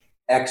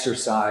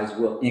exercise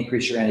will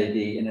increase your NAD.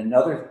 And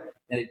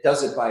it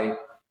does it by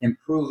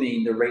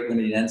improving the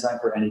rate-limiting enzyme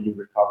for NAD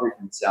recovery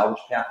from the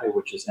salvage pathway,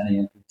 which is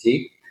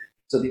NAMPT.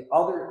 So the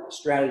other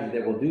strategy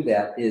that will do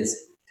that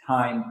is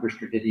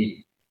time-restricted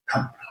eating,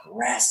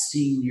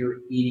 compressing your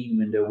eating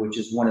window, which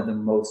is one of the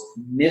most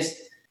missed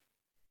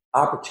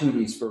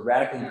opportunities for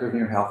radically improving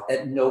your health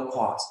at no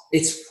cost.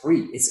 It's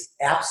free. It's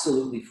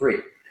absolutely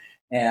free.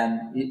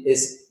 And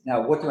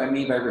now, what do I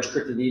mean by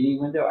restricted eating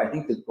window? I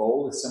think the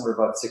goal is somewhere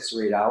about 6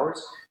 or 8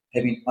 hours,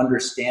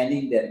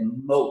 understanding that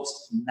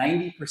most,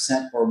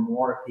 90% or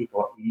more of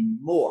people are eating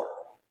more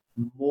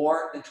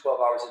than 12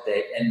 hours a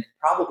day, and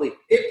probably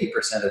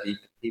 50% of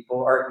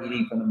people are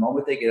eating from the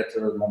moment they get up to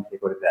the moment they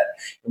go to bed.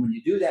 And when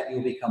you do that,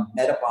 you'll become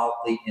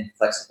metabolically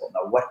inflexible.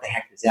 Now, what the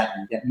heck does that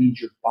mean? That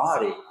means your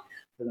body,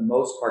 for the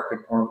most part,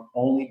 can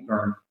only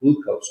burn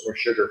glucose or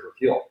sugar for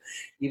fuel.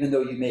 Even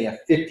though you may have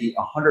 50,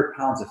 100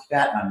 pounds of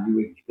fat on you,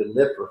 you could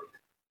live for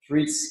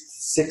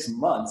 6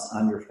 months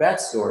on your fat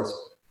stores,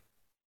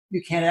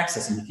 you can't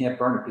access them, you can't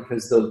burn it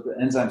because the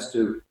enzymes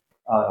to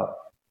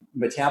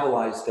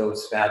metabolize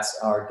those fats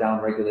are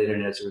downregulated,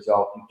 and as a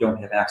result, you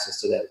don't have access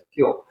to that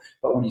fuel.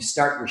 But when you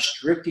start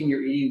restricting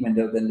your eating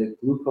window, then the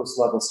glucose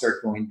levels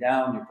start going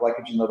down, your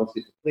glycogen levels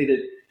get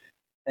depleted,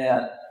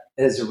 and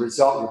as a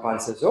result, your body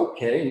says,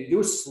 okay, and you do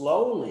it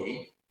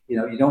slowly.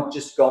 You don't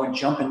just go and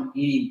jump and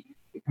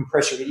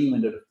compress your eating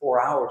window to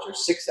 4 hours or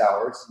 6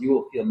 hours. You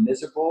will feel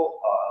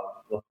miserable,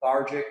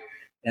 lethargic,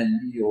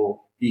 and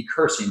you'll be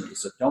cursing me.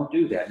 So don't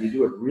do that. You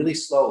do it really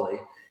slowly.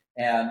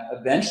 And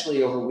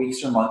eventually, over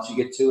weeks or months, you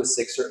get to a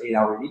 6 or 8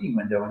 hour eating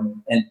window,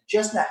 and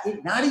just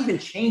not even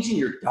changing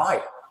your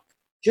diet,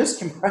 just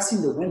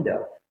compressing the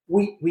window,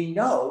 we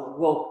know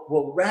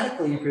will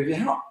radically improve your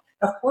health.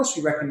 Of course,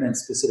 we recommend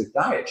specific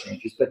diet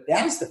changes, but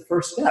that is the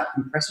first step,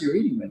 compress your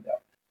eating window.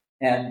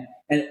 And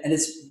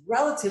it's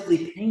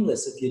relatively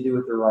painless if you do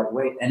it the right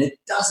way, and it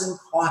doesn't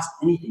cost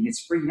anything.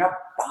 It's free. You're not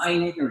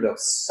buying it, or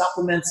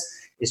supplements.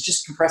 It's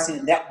just compressing it,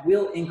 and that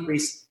will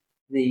increase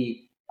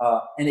the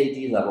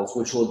NAD levels,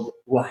 which will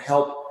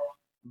help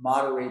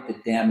moderate the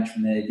damage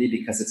from NAD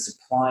because it's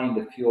supplying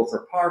the fuel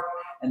for PARP.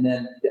 And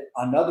then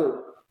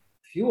another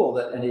fuel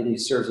that NAD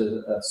serves as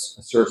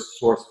a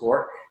source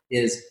for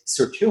is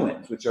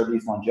sirtuins, which are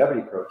these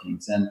longevity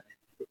proteins. And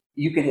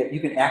you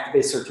can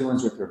activate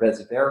sirtuins with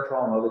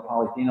resveratrol and other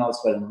polyphenols,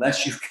 but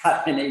unless you've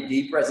got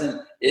NAD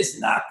present, it's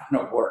not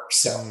going to work.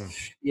 So,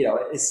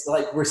 it's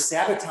like we're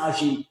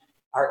sabotaging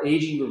our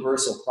aging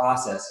reversal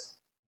process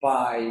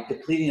by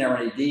depleting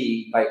our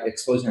NAD, by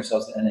exposing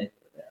ourselves to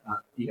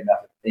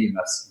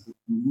EMFs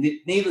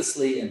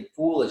needlessly and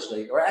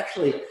foolishly. Or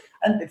actually,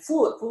 And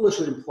foolish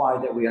would imply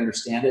that we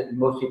understand it, and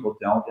most people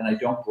don't, and I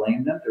don't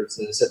blame them. As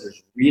I said,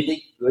 there's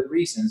really good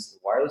reasons. The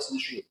wireless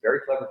industry is very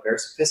clever, very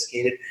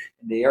sophisticated,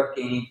 and they are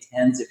gaining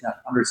tens, if not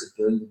hundreds of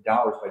billions of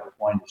dollars by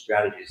deploying the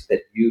strategies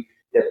that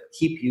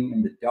keep you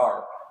in the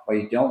dark, why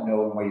you don't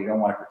know and why you don't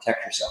want to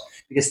protect yourself.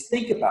 Because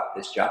think about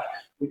this, Josh.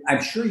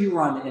 I'm sure you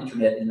were on the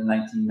internet in the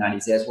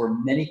 1990s, as were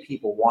many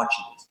people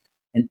watching this.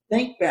 And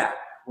think back,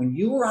 when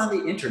you were on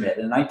the internet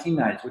in the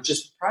 1990s, which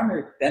is the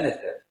primary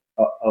benefit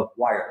of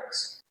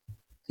wireless,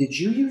 did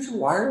you use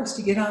wireless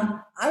to get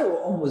on? I will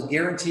almost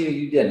guarantee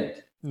you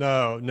didn't.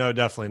 No,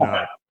 definitely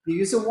not. You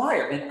use a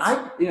wire. And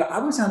I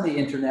was on the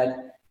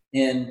internet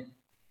in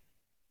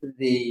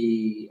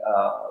the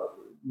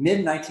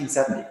mid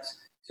 1970s.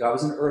 So I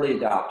was an early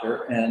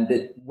adopter, and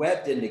the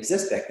web didn't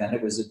exist back then.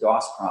 It was a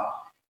DOS prompt.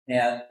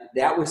 And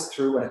that was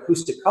through an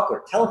acoustic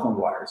coupler, telephone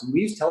wires. And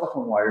we used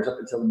telephone wires up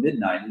until the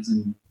mid 90s,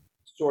 and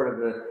sort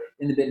of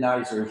in the mid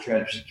 90s, there was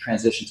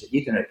transition to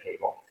Ethernet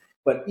cable.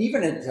 But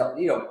even until,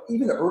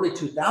 even the early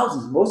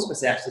 2000s, most of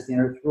us accessed the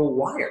internet through a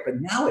wire. But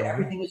now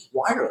everything is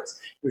wireless.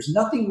 There's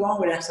nothing wrong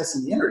with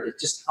accessing the internet.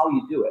 It's just how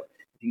you do it.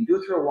 If you can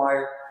do it through a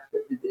wire,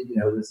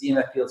 those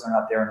EMF fields are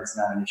not there, and it's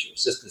not an issue.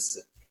 It's just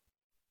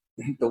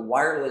the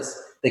wireless,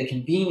 the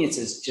convenience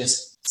is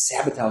just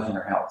sabotaging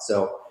our health.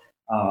 So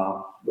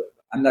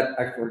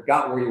I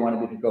forgot where you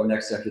wanted me to go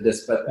next after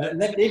this, but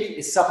maybe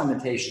it's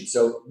supplementation.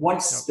 So one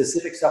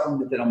specific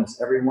supplement that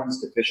almost everyone is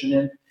deficient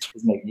in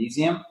is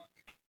magnesium.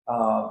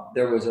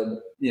 There was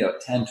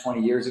 10,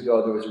 20 years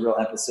ago, there was a real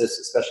emphasis,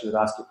 especially with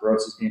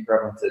osteoporosis being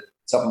prevalent, to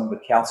supplement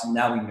with calcium.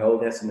 Now we know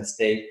that's a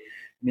mistake.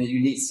 I mean,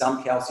 you need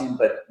some calcium,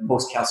 but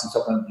most calcium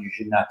supplements you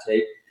should not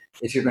take.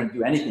 If you're going to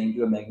do anything,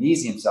 do a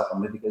magnesium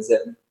supplement, because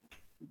that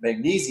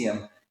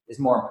magnesium is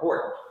more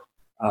important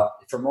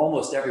from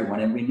almost everyone.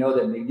 And we know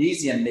that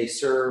magnesium may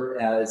serve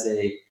as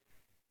a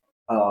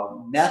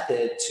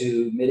method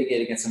to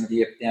mitigate against some of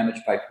the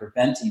damage by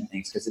preventing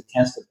things, because it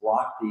tends to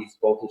block these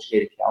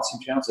voltage-gated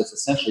calcium channels.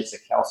 It's a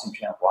calcium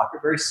channel blocker,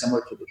 very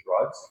similar to the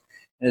drugs.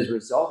 And as a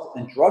result,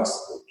 and drugs,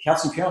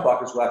 calcium channel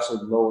blockers will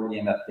actually lower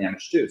EMF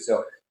damage too.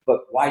 So,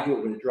 but why do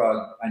it with a drug?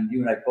 And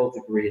you and I both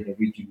agree that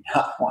we do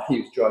not want to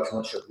use drugs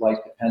unless your life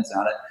depends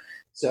on it.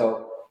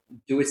 So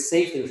do it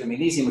safely with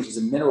magnesium, which is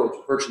a mineral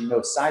with virtually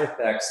no side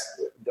effects,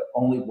 the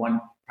only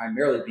one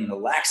primarily being a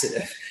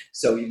laxative.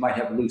 So you might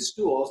have loose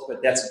stools,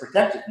 but that's a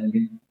protective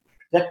thing.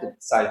 Protective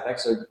side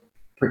effects, so it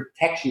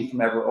protects you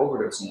from ever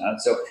overdosing on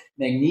it. So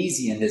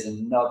magnesium is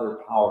another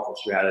powerful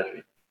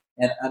strategy.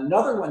 And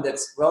another one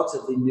that's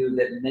relatively new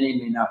that many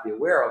may not be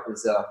aware of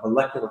is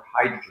molecular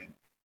hydrogen,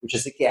 which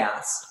is a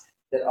gas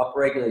that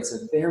upregulates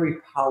a very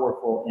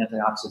powerful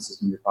antioxidant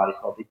system in your body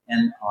called the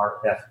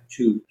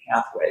NRF2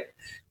 pathway,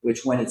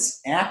 which when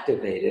it's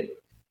activated,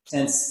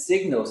 sends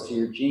signals to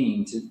your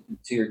gene,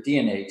 to your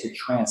DNA, to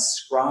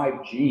transcribe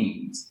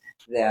genes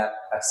that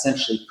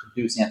essentially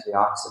produce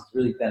antioxidants,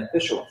 really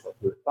beneficial ones like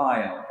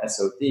glutathione,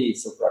 SOD,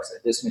 sulfur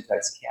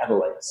dismutase,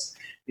 catalase.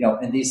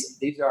 And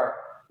these are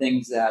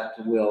things that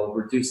will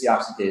reduce the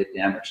oxidative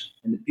damage.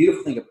 And the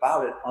beautiful thing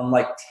about it,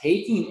 unlike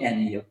taking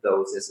any of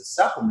those as a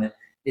supplement,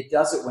 it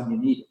does it when you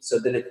need it. So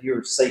that if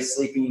you're, say,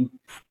 sleeping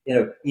in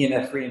an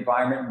EMF-free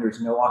environment and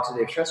there's no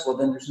oxidative stress, well,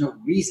 then there's no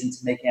reason to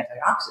make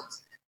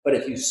antioxidants. But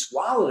if you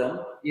swallow them,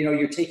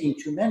 you're taking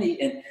too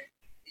many. And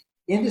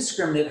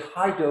indiscriminate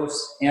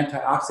high-dose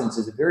antioxidants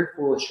is a very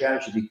foolish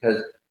strategy,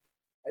 because,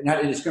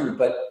 not indiscriminate,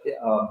 but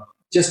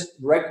just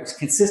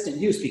consistent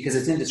use, because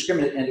it's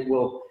indiscriminate and it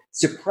will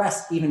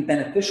suppress even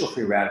beneficial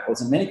free radicals.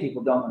 And many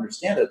people don't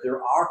understand that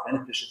there are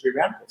beneficial free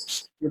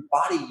radicals. Your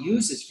body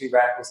uses free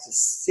radicals to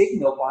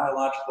signal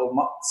biological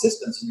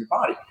systems in your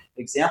body.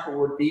 Example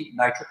would be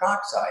nitric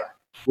oxide,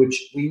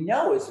 which we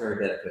know is very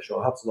beneficial.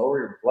 It helps lower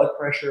your blood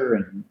pressure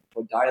and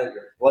dilate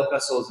your blood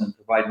vessels and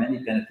provide many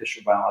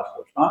beneficial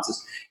biological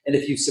responses. And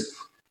if you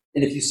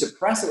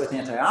suppress it with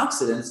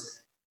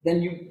antioxidants,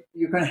 then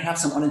you're going to have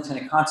some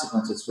unintended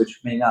consequences, which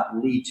may not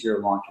lead to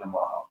your long-term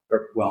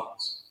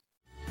wellness.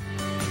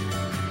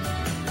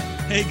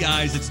 Hey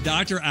guys, it's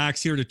Dr.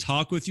 Axe here to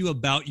talk with you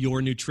about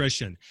your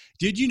nutrition.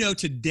 Did you know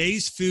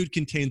today's food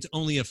contains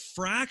only a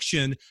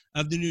fraction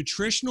of the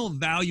nutritional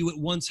value it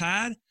once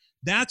had?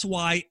 That's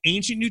why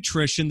Ancient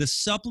Nutrition, the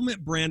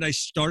supplement brand I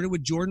started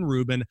with Jordan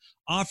Rubin,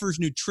 offers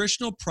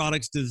nutritional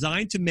products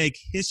designed to make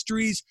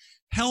history's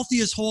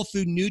healthiest whole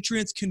food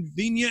nutrients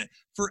convenient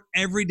for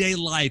everyday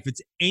life.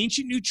 It's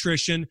Ancient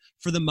Nutrition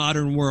for the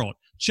modern world.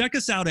 Check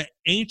us out at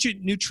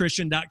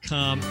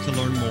ancientnutrition.com to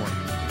learn more.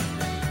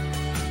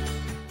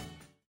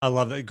 I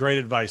love that. Great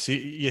advice.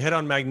 You hit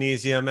on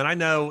magnesium. And I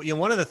know,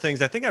 one of the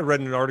things I think I read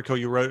in an article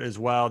you wrote as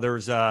well, there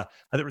was I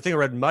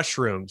read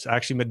mushrooms,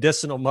 actually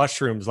medicinal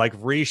mushrooms like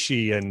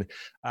reishi and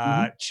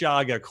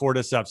chaga,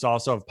 cordyceps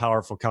also have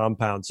powerful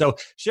compounds. So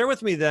share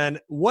with me then,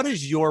 what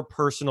does your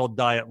personal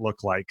diet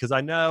look like? Because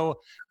I know,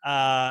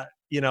 I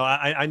know,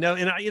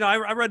 and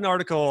I read an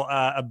article,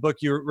 a book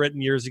you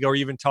written years ago, or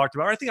you even talked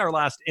about, or I think our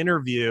last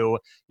interview,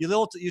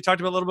 you talked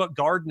about a little bit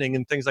gardening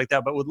and things like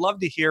that, but would love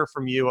to hear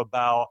from you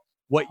about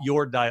what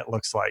your diet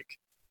looks like.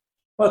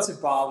 Well, it's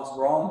evolved.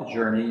 We're all on the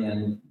journey,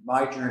 and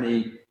my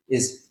journey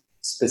is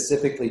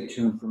specifically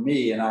tuned for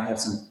me. And I have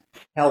some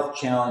health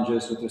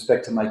challenges with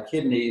respect to my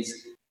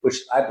kidneys,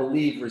 which I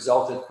believe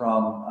resulted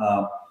from,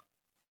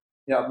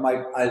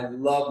 I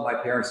love my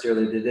parents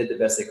dearly. They did the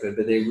best they could,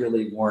 but they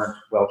really weren't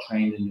well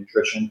trained in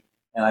nutrition.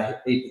 And I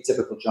ate the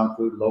typical junk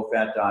food, low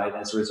fat diet.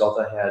 And as a result,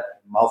 I had a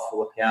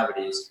mouthful of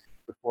cavities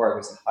before I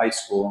was in high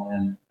school.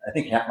 And I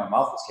think half my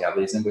mouth was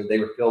cavities, and they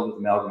were filled with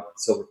amalgam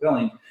silver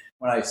filling.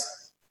 When I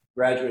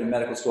graduated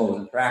medical school and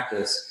was in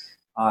practice,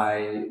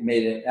 I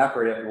made an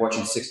effort after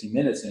watching 60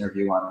 Minutes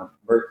interview on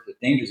the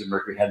dangers of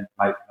mercury, had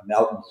my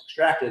amalgams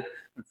extracted.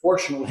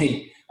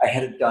 Unfortunately, I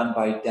had it done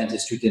by a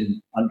dentist who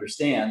didn't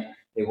understand.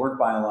 They weren't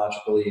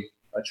biologically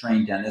a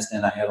trained dentist,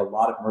 and I had a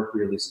lot of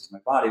mercury released into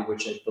my body,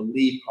 which I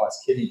believe caused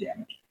kidney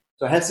damage.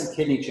 So I had some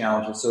kidney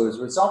challenges. So as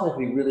a result, I have to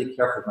be really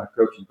careful with my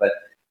protein.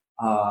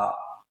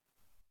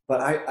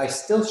 But I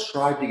still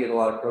strive to get a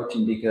lot of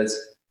protein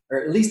or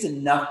at least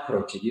enough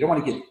protein. You don't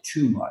want to get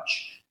too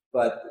much.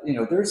 But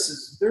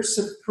there's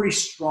some pretty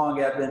strong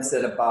evidence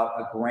that about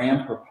a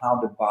gram per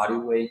pound of body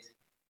weight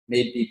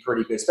may be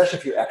pretty good, especially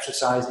if you're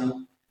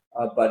exercising.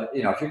 But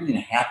if you're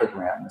eating half a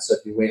gram, so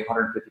if you weigh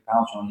 150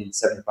 pounds, you're only eating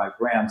 75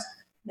 grams,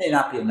 may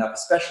not be enough,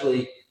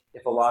 especially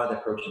if a lot of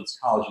that protein is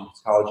collagen,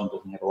 because collagen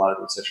doesn't have a lot of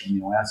the essential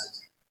amino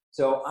acids.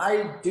 So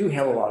I do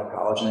have a lot of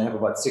collagen. I have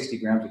about 60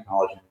 grams of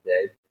collagen a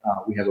day.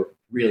 We have a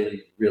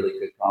really, really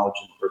good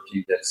collagen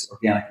protein that's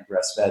organic and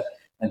grass-fed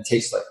and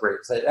tastes like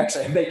grapes.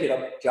 I make it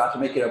up, Josh, I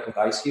make it up with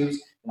ice cubes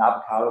and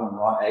avocado and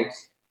raw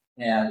eggs,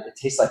 and it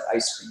tastes like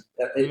ice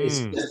cream. It's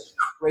just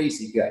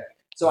crazy good.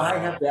 So I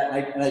have that,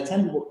 and I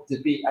tend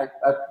to be,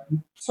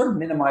 I'm sort of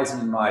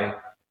minimizing my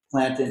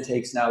plant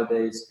intakes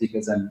nowadays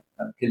because I'm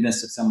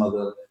convinced of some of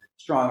the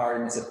strong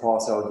arguments that Paul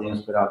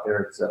Saladino's put out there.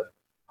 It's a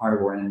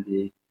carnivore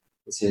ND,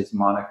 is his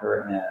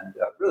moniker, and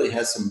really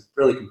has some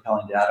really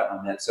compelling data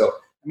on that. So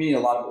I'm eating a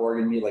lot of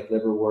organ meat like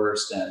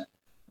liverwurst and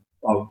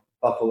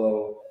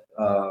buffalo,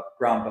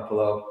 ground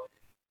buffalo.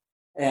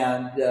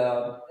 And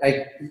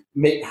I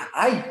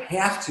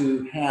have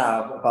to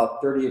have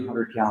about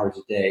 3,800 calories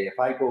a day. If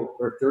I go,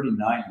 or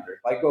 3,900,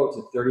 if I go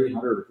to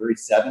 3,800 or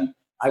 37,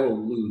 I will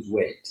lose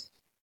weight,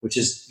 which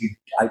is,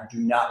 I do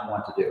not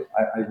want to do.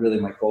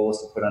 My goal is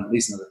to put on at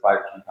least another 5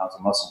 or 10 pounds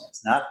of muscle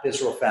mass, not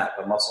visceral fat,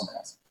 but muscle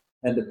mass.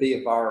 And the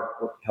BFR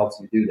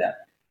helps me do that.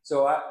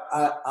 So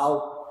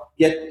I'll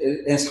get,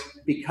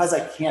 because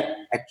I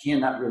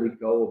cannot really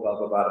go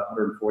above about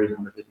 140,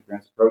 150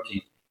 grams of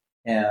protein.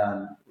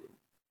 And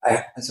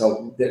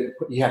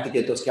you have to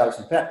get those calories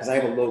from fat, because I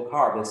have a low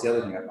carb. That's the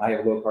other thing. I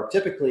have a low carb.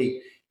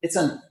 Typically, it's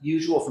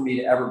unusual for me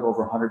to ever go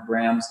over 100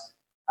 grams.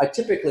 I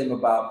typically am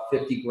about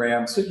 50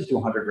 grams, 50 to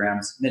 100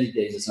 grams. Many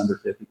days it's under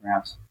 50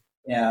 grams.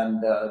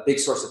 And a big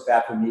source of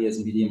fat for me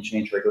is medium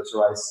chain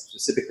triglycerides,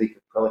 specifically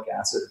acrylic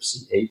acid or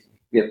C8.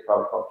 We have a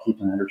product called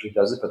Ketone Energy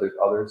does it, but there's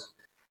others.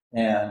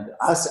 And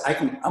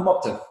I'm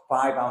up to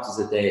 5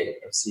 ounces a day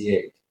of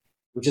C8,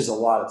 which is a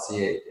lot of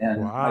C8.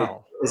 And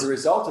wow. As a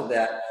result of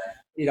that,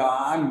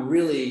 I'm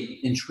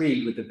really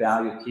intrigued with the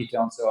value of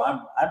ketones. So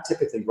I'm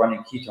typically running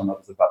ketone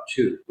levels of about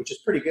 2, which is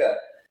pretty good.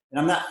 And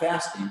I'm not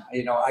fasting.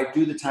 I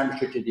do the time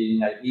restricted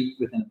eating. I eat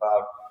within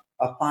about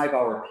a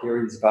 5-hour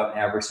period is about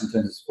average.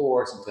 Sometimes it's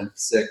 4, sometimes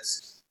it's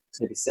 6,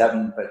 maybe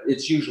 7, but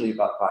it's usually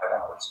about 5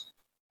 hours.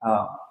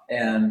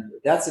 And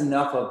that's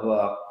enough of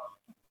a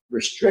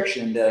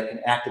restriction that I can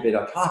activate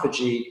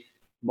autophagy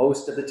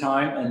most of the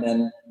time. And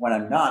then when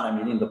I'm not,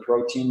 I'm eating the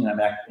protein and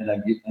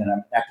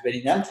I'm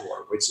activating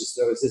mTOR, which is,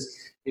 so it's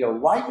this,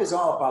 life is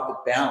all about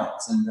the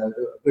balance. And a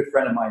good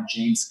friend of mine,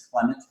 James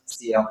Clement,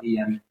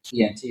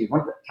 C-L-E-M-E-N-T,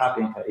 one of the top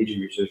anti-aging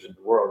researchers in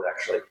the world,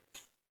 actually,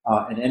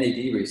 and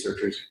NAD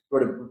researchers,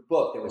 wrote a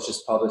book that was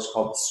just published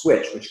called The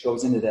Switch, which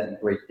goes into that in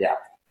great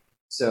depth.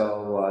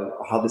 So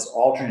how this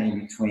alternating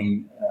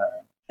between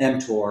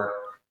mTOR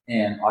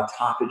and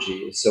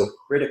autophagy is so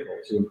critical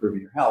to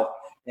improving your health.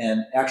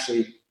 And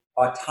actually,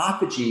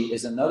 autophagy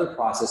is another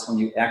process. When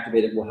you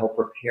activate it, will help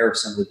repair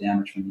some of the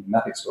damage from the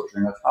EMF exposure.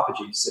 And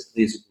autophagy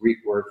simply is a Greek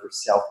word for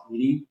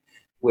self-eating,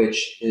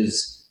 which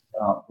is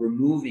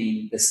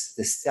removing the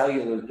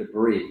cellular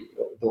debris,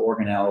 the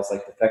organelles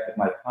like defective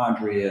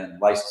mitochondria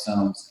and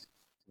lysosomes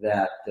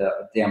that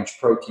damage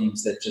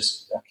proteins that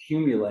just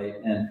accumulate.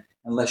 And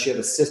unless you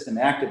have a system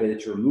activated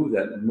to remove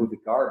that and remove the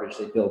garbage,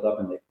 they build up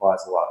and they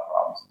cause a lot of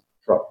problems and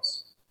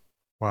troubles.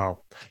 Wow.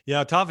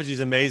 Yeah. Autophagy is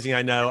amazing.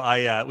 I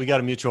know we got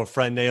a mutual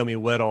friend, Naomi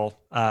Whittle,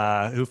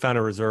 who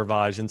founded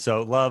Reservage. And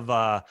so love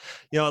a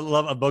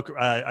book.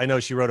 I know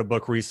she wrote a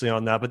book recently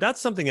on that, but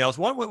that's something else.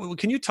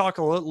 Can you talk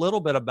a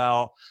little bit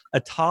about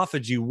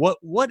autophagy?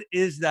 What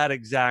is that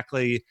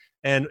exactly?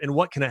 And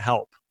what can it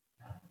help?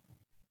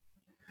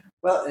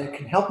 Well, it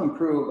can help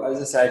improve.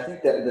 As I said, I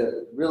think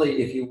that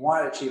really, if you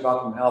want to achieve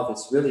optimal health,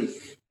 it's really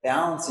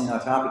balancing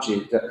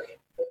autophagy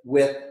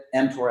with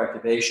mTOR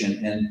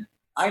activation. And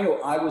I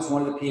know I was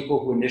one of the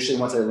people who initially,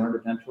 once I learned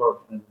of mTOR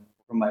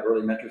from my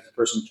early mentors, the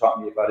person who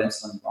taught me about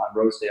insulin, Ron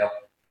Rosedale,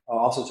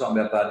 also taught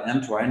me about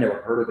mTOR. I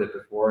never heard of it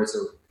before.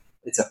 So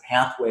it's a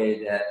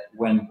pathway that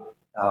when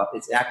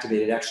it's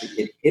activated,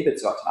 actually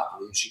inhibits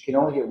autophagy. You can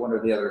only get one or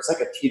the other. It's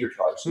like a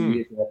teeter-totter. So you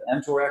either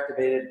have mTOR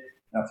activated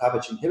and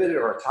autophagy inhibited,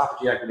 or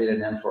autophagy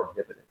activated and mTOR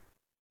inhibited.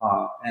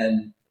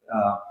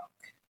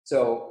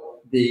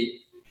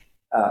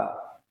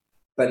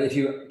 But if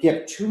you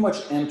get too much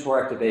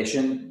mTOR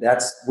activation,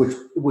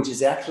 which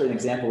is actually an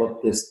example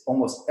of this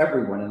almost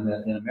everyone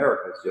in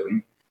America is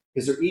doing,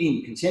 because they're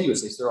eating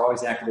continuously, so they're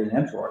always activating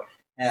mTOR.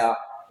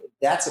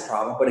 That's a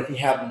problem. But if you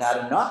have not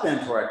enough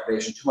mTOR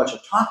activation, too much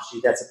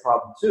autophagy, that's a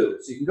problem too.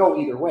 So you can go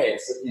either way.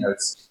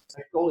 It's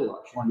like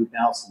Goldilocks. You want to be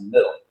balanced in the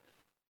middle,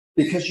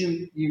 because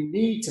you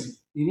need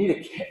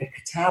a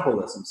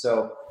catabolism.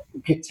 So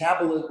we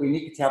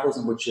need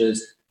catabolism, which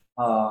is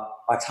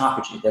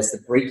autophagy. That's the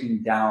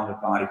breaking down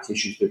of body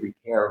tissues, the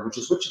repair, which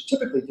is what you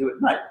typically do at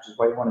night, which is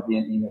why you want to be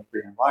in an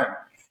EMF-free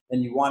environment.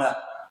 And you want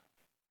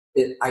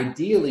to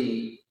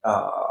ideally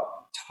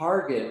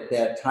target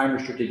that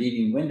time-restricted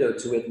eating window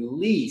to at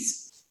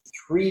least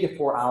 3 to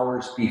 4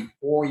 hours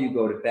before you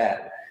go to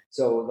bed.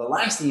 So the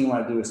last thing you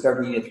want to do is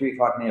start eating at 3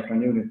 o'clock in the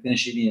afternoon and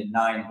finish eating at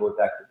 9 and go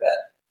back to bed.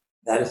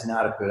 That is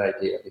not a good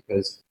idea,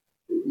 because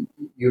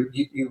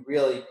you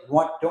really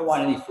don't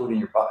want any food in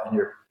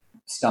your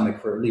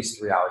stomach for at least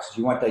 3 hours.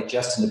 You want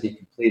digestion to be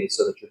completed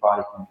so that your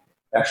body can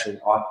actually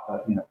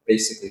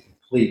basically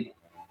complete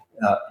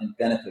and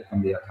benefit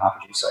from the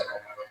autophagy cycle.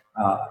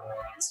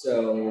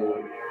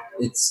 So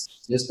it's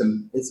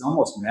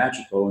almost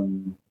magical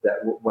in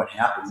that what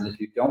happens. And if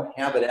you don't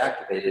have it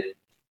activated,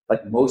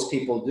 like most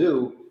people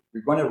do,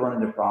 you're going to run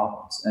into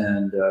problems,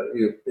 and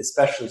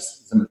especially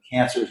some of the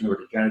cancers,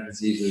 neurodegenerative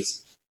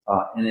diseases,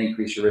 and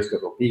increase your risk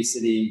of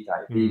obesity,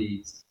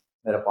 diabetes,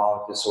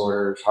 metabolic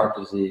disorders, heart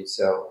disease.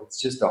 So it's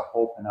just a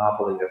whole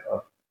panoply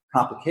of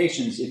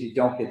complications if you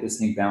don't get this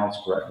thing balanced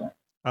correctly.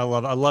 I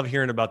love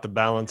hearing about the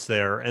balance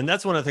there. And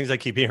that's one of the things I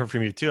keep hearing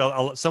from you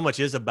too. So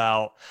much is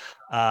about,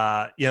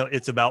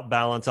 it's about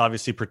balance,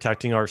 obviously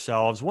protecting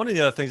ourselves. One of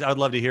the other things I'd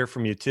love to hear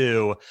from you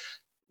too,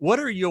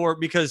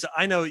 because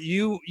I know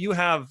you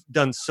have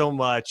done so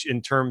much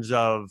in terms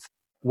of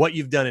what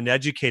you've done in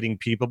educating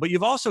people, but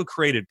you've also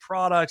created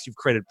products, you've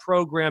created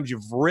programs,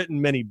 you've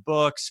written many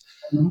books.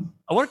 Mm-hmm.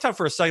 I want to talk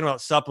for a second about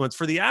supplements.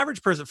 For the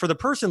average person, for the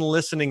person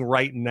listening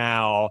right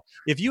now,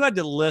 if you had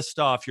to list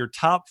off your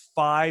top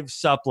 5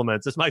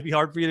 supplements, this might be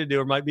hard for you to do,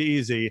 or might be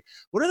easy.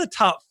 What are the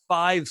top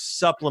 5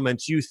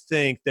 supplements you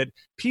think that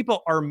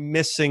people are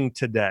missing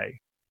today?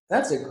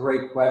 That's a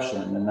great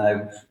question. And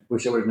I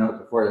wish I would have known it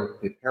before to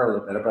prepare a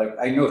little better,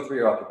 but I know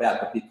 3 off the bat.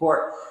 But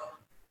before,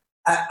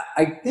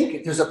 I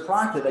think there's a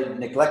product that I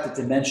neglected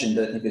to mention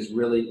that I think is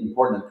really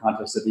important in the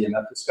context of the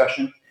EMF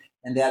discussion.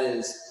 And that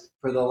is,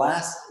 for the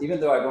last, even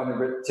though I've only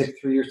took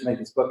 3 years to make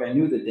this book, I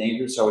knew the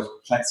dangers, so I was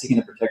seeking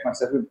to protect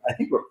myself. I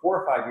think we're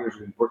 4 or 5 years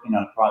we've been working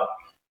on a product.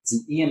 It's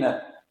an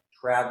EMF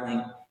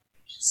traveling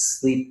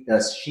sleep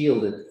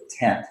shielded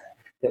tent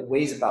that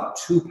weighs about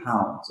 2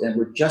 pounds, and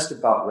we're just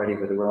about ready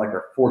with it. We're like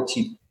our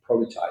 14th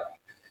prototype.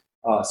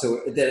 So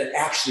that it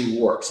actually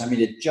works. I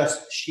mean, it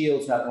just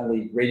shields not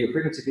only radio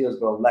frequency fields,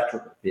 but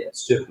electrical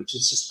fields too, which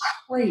is just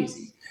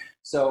crazy.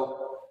 So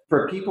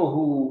for people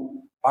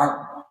who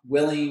aren't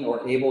willing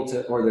or able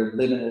to, or they're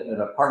living in an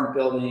apartment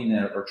building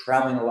or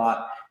traveling a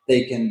lot,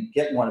 they can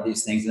get one of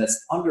these things, and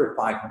it's under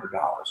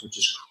 $500, which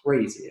is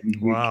crazy. I mean,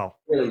 wow.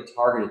 We really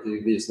targeted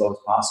to be as low as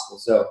possible.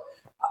 So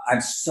I'm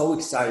so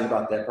excited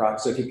about that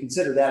product. So if you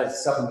consider that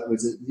as something that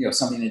was,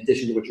 something in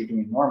addition to what you're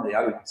doing normally,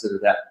 I would consider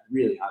that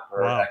really high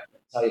priority. Wow.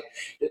 Tell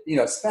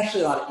you,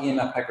 especially a lot of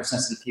EMF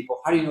hypersensitive people.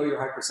 How do you know you're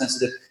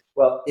hypersensitive?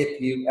 Well, if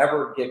you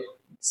ever get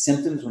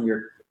symptoms when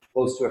you're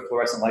close to a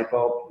fluorescent light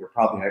bulb, you're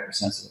probably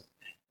hypersensitive.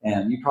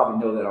 And you probably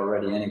know that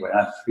already anyway.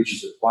 I'm preaching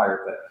to the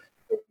choir,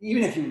 but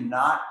even if you're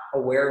not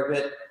aware of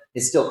it,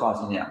 it's still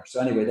causing damage. So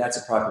anyway, that's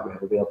a product we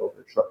have available.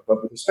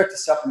 But with respect to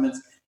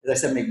supplements, as I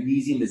said,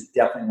 magnesium is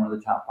definitely one of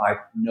the top 5,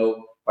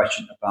 no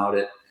question about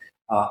it.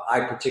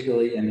 I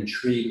particularly am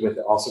intrigued with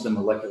also the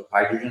molecular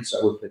hydrogen, so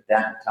I would put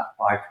that in the top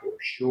 5 for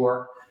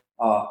sure.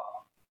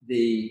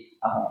 The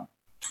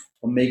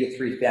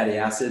omega-3 fatty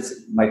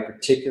acids, my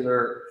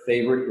particular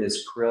favorite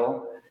is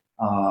krill.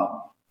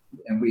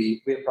 And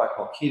we have a product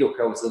called Keto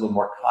Krill. It's a little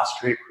more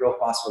concentrated krill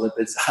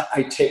phospholipids.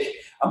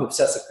 I'm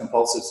obsessive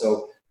compulsive,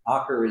 so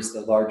Aker is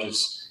the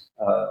largest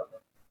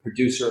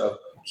producer of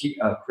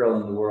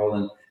krill in the world,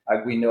 and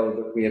we know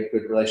that we have a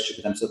good relationship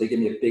with them. So they give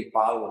me a big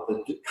bottle of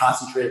the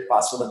concentrated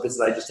phospholipids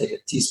that I just take a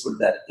teaspoon of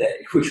that a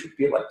day, which would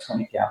be like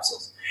 20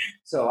 capsules.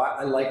 So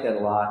I like that a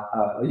lot.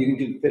 You can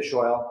do fish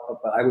oil,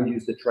 but I would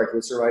use the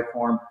triglyceride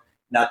form,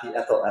 not the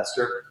ethyl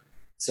ester.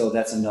 So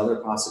that's another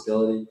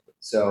possibility.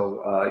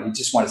 So you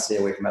just want to stay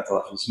away from ethyl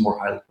ester. It's more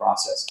highly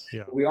processed.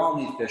 Yeah. We all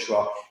need fish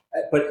oil.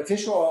 But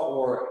fish oil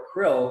or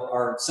krill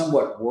are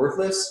somewhat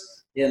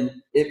worthless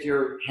if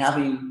you're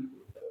having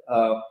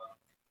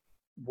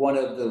one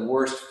of the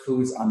worst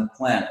foods on the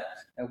planet.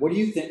 And what do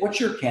you think? What's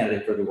your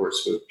candidate for the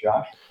worst food,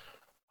 Josh?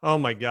 Oh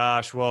my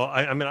gosh! Well,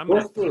 I'm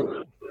going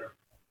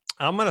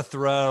to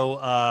throw.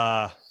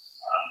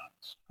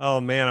 Oh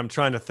man, I'm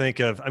trying to think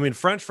of. I mean,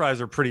 French fries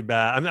are pretty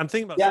bad. I'm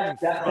thinking about.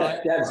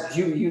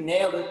 You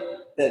nailed it.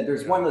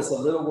 There's one that's a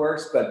little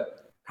worse,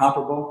 but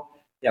comparable.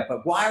 Yeah,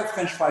 but why are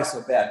French fries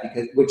so bad?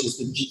 Which is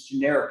the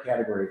generic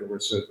category that we're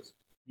serving.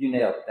 You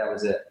nailed it. That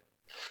was it.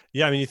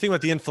 Yeah, I mean, you think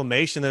about the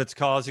inflammation that it's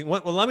causing.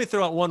 Well, let me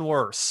throw out one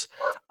worse.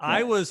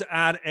 I was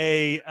at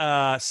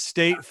a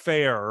state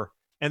fair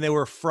and they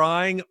were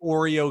frying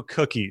Oreo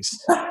cookies.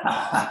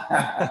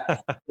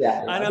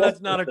 Yeah, I know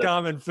that's not a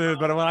common food,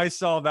 but when I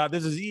saw that,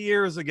 this is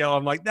years ago,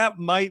 I'm like, that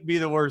might be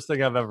the worst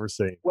thing I've ever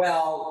seen.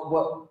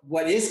 Well,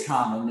 what is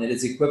common that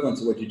is equivalent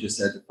to what you just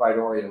said, the fried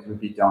Oreos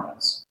would be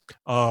donuts.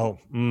 Oh,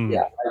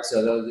 yeah. Right.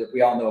 So those,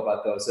 we all know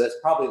about those. So that's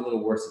probably a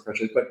little worse than French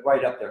fries, but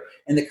right up there.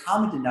 And the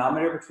common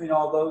denominator between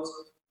all those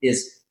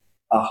is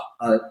a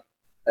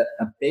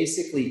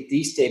basically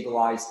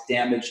destabilized,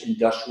 damaged,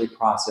 industrially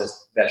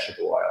processed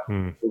vegetable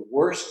oil. The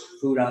worst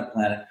food on the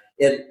planet.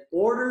 It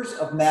orders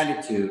of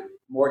magnitude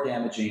more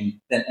damaging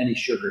than any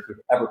sugar could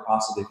ever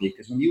possibly be.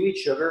 Because when you eat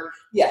sugar,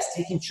 yes,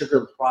 taking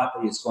sugar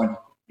chronically is going to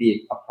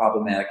be a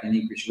problematic and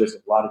increase your risk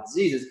of a lot of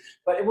diseases,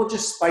 but it will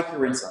just spike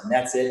your insulin.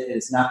 That's it.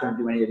 It's not going to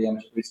do any of the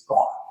damage. It's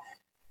gone.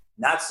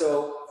 Not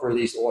so for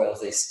these oils.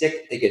 They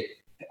get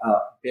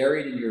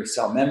buried in your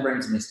cell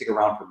membranes and they stick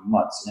around for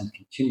months and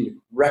continue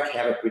to wreak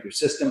havoc with your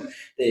system.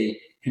 They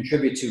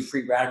contribute to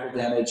free radical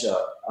damage,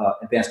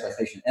 advanced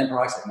glycation end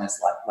products, advanced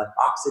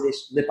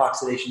lip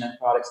oxidation end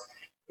products.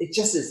 It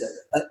just is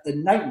a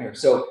nightmare.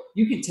 So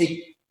you can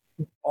take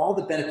all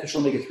the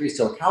beneficial omega-3s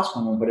till the cows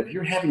come home, but if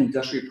you're having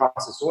industrially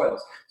processed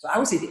oils, so I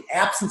would say the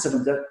absence of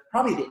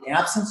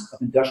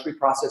industrially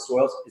processed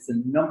oils is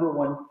the number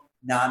one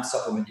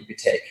non-supplement you could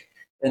take,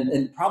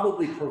 and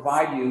probably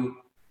provide you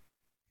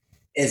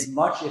as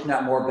much, if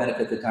not more,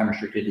 benefit than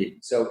time-restricted eating.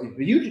 So if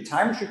you do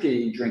time-restricted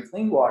eating, drink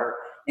clean water,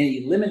 and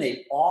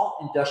eliminate all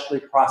industrially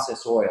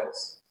processed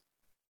oils,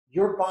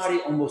 your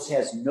body almost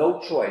has no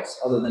choice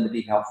other than to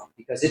be healthy,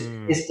 because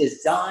it's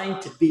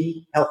designed to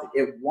be healthy.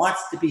 It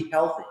wants to be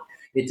healthy.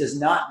 It does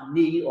not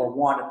need or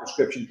want a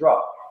prescription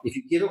drug. If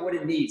you give it what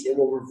it needs, it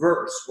will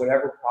reverse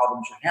whatever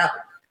problems you're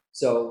having.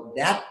 So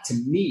that, to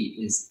me,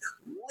 is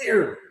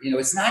clearly,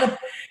 it's not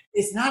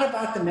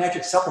about the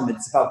magic supplement.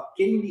 It's about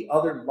getting the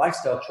other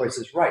lifestyle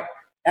choices right.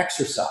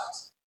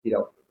 Exercise,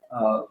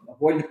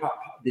 avoiding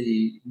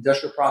the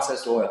industrial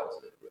processed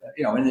oils,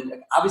 and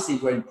then obviously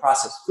avoiding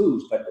processed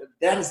foods, but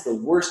that is the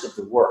worst of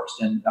the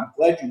worst. And I'm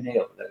glad you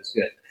nailed it. That was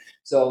good.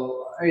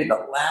 So,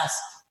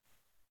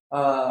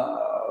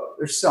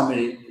 there's so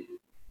many.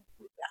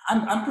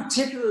 I'm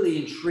particularly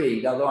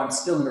intrigued, although I'm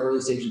still in the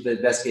early stages of the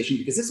investigation,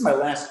 because this is my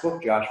last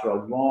book, Josh, for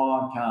a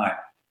long time.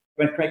 I've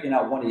been cranking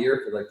out one a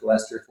year for like the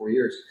last 3 or 4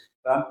 years.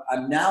 But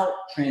I'm now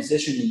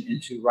transitioning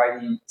into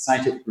writing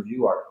scientific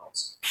review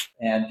articles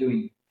and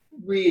doing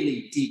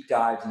really deep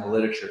dives in the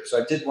literature.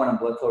 So I did one on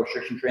blood flow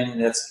restriction training.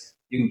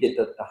 You can get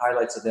the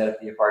highlights of that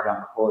at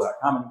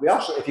bfr.mercola.com. And we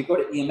also, if you go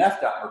to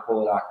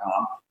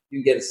emf.mercola.com, you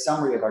can get a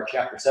summary of our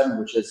chapter 7,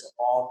 which is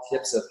all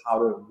tips of how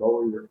to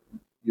lower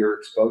your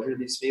exposure to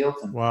these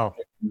fields and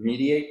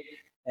remediate.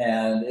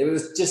 And it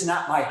was just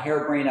not my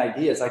harebrained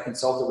ideas. I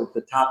consulted with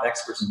the top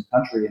experts in the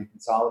country and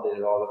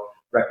consolidated all the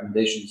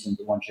recommendations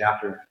into one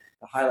chapter.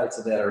 The highlights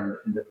of that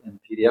are in the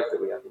PDF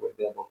that we have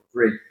available for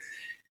free.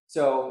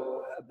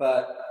 So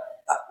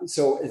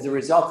as a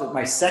result of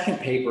my second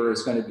paper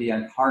is going to be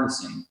on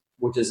carnosine,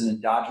 which is an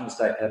endogenous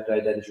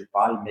dipeptide that is your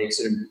body makes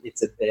it, and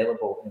it's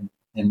available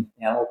in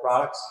animal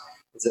products.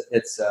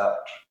 It's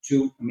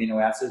 2 amino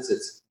acids.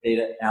 It's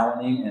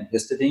beta-alanine and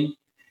histidine,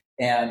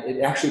 and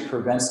it actually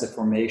prevents the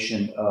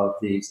formation of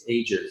these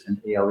AGEs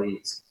and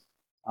ALEs.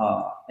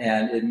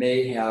 And it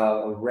may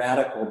have a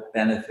radical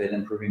benefit in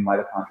improving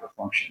mitochondrial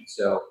function.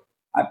 So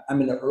I'm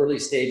in the early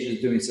stages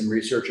of doing some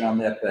research on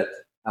that, but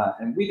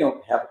and we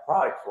don't have a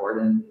product for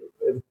it, and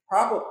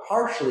probably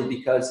partially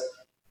because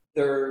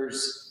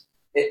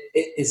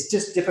it's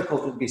just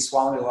difficult to be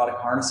swallowing a lot of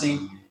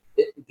carnosine.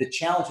 The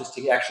challenge is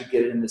to actually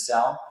get it in the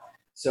cell.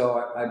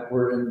 So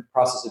we're in the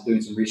process of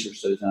doing some research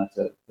studies on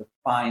it to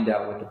find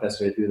out what the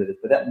best way to do that is.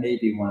 But that may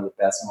be one of the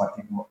best, and I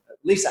think at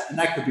least, and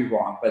I could be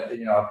wrong, but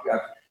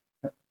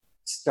I've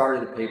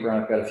started the paper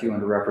and I've got a few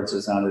under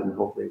references on it, and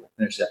hopefully we'll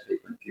finish that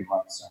paper in a few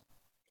months. So.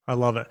 I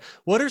love it.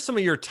 What are some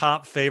of your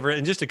top favorite,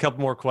 and just a couple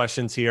more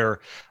questions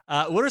here.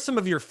 What are some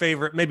of your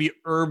favorite, maybe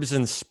herbs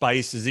and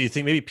spices that you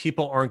think maybe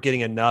people aren't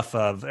getting enough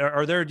of?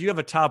 Do you have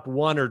a top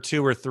 1 or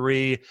 2 or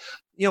 3,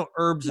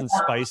 herbs and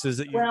spices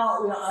that you?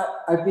 Well,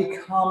 I've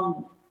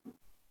become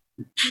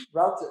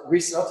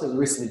relatively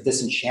recently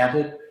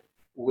disenchanted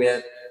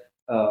with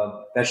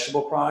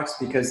vegetable products,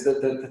 because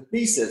the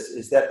thesis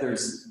is that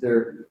there's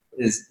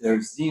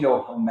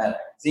xenohometic,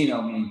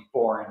 xeno meaning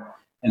foreign,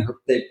 and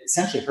they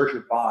essentially hurt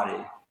your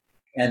body.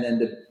 And then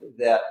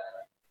that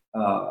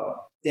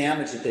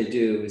damage that they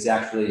do is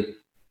actually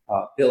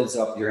builds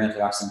up your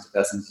antioxidant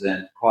defenses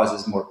and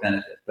causes more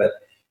benefit. But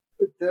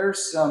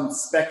there's some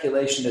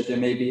speculation that there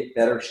may be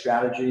better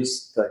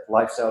strategies, like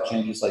lifestyle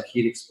changes, like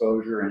heat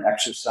exposure and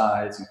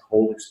exercise and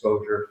cold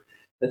exposure,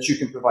 that you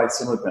can provide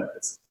similar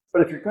benefits.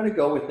 But if you're going to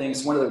go with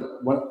things,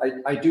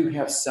 I do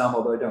have some,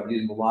 although I don't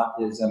use them a lot,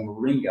 is a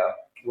moringa,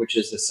 which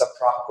is a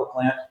subtropical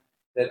plant.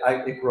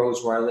 it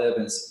grows where I live,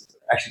 and it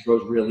actually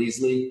grows real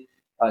easily.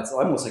 It's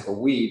almost like a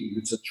weed.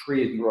 It's a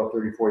tree that can grow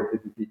 30, 40,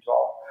 50 feet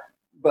tall.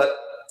 But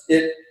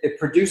it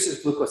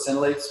produces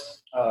glucosinolates.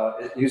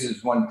 It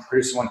produces one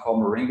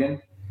called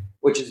moringin,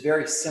 which is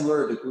very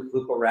similar to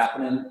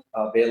glucoraphanin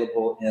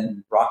available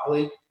in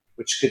broccoli,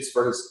 which gets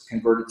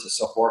converted to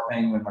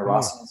sulforaphane when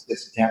myrcene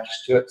gets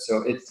attached to it.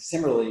 So it's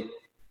similarly,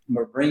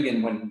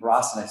 moringin, when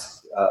myrcene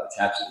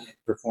attached, it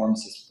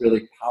performs this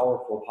really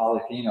powerful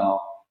polyphenol.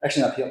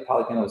 Actually, not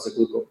polyphenol,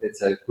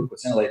 it's a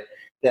glucosinolate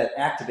that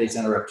activates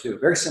NRF2,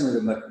 very similar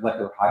to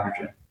molecular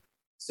hydrogen.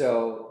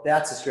 So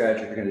that's a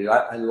strategy we're going to do.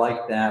 I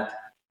like that.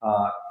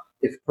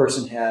 If a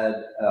person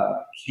had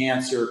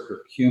cancer,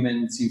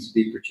 curcumin seems to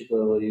be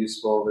particularly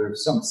useful.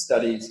 There's some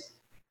studies.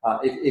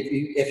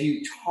 If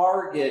you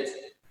target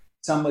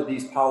some of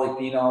these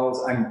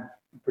polyphenols, I'm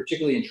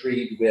particularly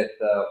intrigued with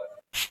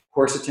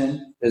quercetin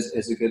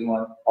is a good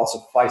one.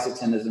 Also,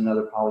 fisetin is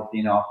another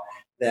polyphenol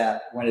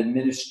that, when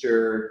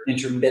administered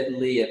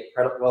intermittently at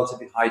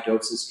relatively high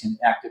doses, can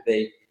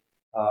activate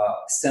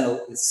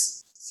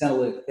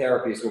senolytic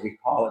therapy is what we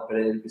call it, but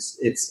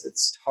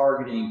it's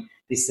targeting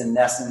the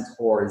senescent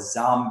or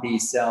zombie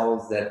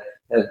cells that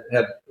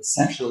have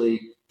essentially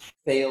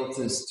failed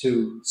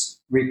to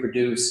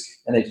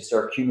reproduce, and they just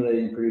start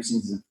accumulating and producing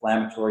these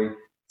inflammatory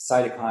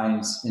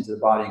cytokines into the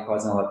body and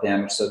causing a lot of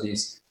damage. So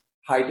these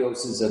high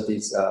doses of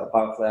these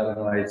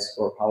bioflavonoids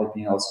or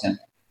polyphenols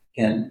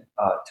can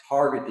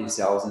target these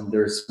cells, and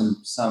there's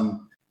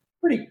some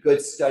pretty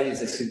good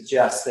studies that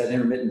suggest that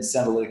intermittent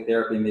senolytic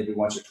therapy, maybe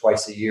once or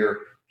twice a year,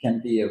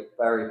 can be a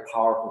very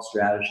powerful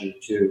strategy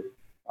to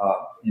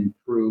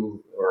improve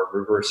or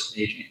reverse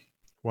aging.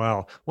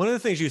 Wow. One of the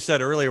things you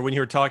said earlier when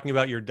you were talking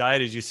about your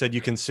diet is you said you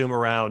consume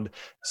around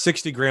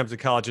 60 grams of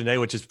collagen a day,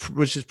 which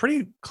is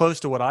pretty close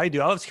to what I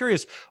do. I was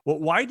curious,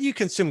 why do you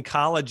consume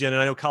collagen? And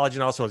I know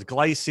collagen also has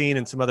glycine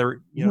and some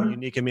other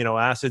unique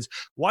amino acids.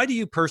 Why do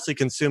you personally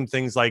consume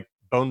things like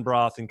bone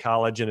broth and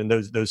collagen and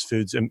those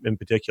foods in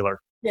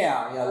particular?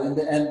 Yeah, and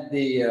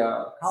the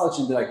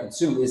collagen that I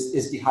consume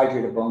is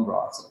dehydrated bone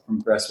broth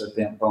from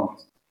grass-fed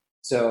bones.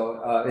 So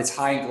it's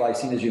high in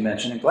glycine, as you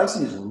mentioned, and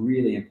glycine is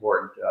really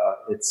important.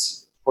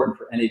 It's important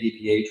for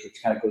NADPH,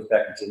 which kind of goes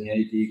back into the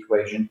NAD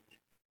equation.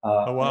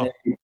 Oh, wow.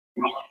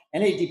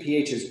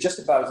 NADPH is just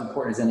about as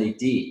important as NAD.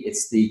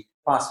 It's the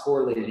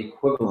phosphorylated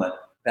equivalent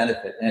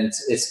benefit, and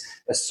it's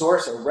a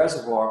source, a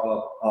reservoir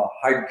of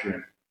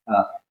hydrogen,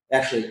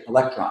 actually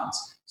electrons,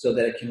 so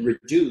that it can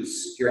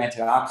reduce your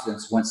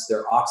antioxidants once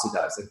they're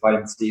oxidized, like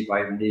vitamin C,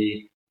 vitamin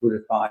D,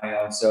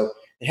 glutathione. So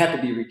they have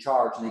to be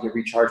recharged, and they get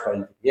recharged by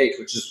NADPH,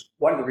 which is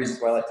one of the reasons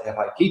why I like to have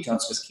high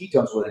ketones, because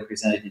ketones will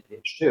increase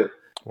NADPH too.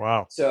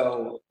 Wow.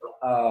 So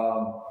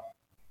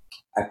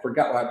I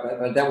forgot why,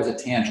 but that was a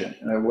tangent.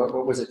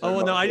 What was it?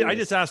 Oh, no, I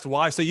just asked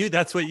why. So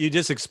that's what you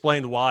just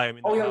explained why. I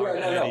mean, no.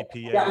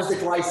 That was the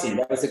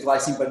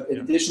glycine. But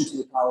in addition to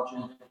the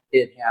collagen,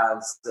 it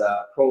has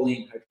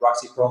proline,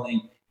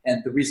 hydroxyproline.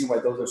 And the reason why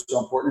those are so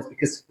important is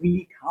because we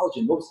need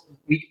collagen.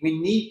 We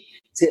need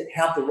to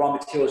have the raw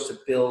materials to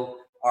build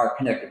our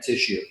connective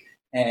tissue.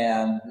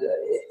 And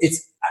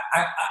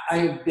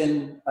I've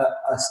been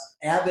an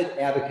avid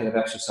advocate of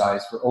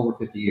exercise for over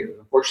 50 years.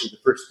 Unfortunately,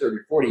 the first 30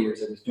 or 40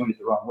 years, I was doing it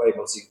the wrong way,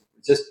 mostly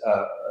just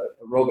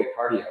aerobic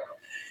cardio.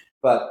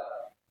 But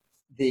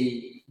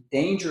the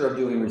danger of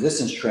doing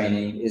resistance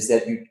training is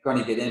that you're going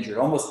to get injured.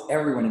 Almost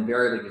everyone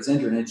invariably gets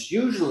injured. And it's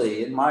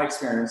usually, in my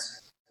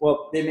experience,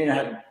 well, they may not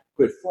have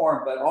good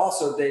form, but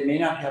also they may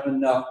not have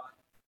enough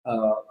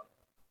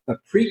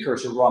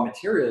precursor raw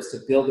materials to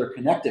build their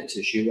connective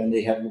tissue, and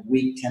they have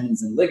weak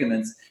tendons and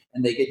ligaments,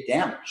 and they get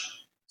damaged.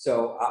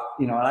 So,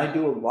 and I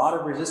do a lot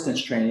of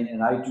resistance training,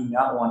 and I do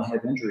not want to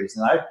have injuries,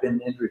 and I've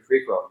been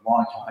injury-free for a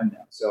long time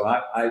now. So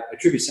I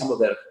attribute some of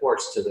that, of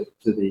course, to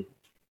the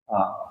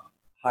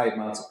high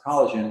amounts of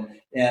collagen.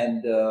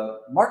 And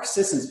Mark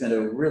Sisson's been a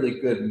really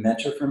good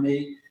mentor for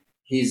me.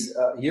 He's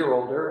a year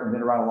older and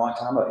been around a long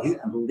time. He's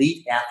an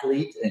elite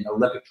athlete in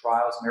Olympic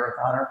trials,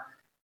 marathoner,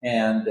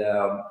 and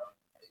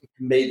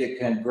made the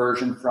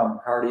conversion from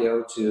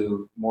cardio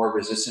to more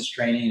resistance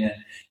training.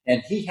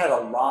 And he had a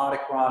lot of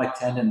chronic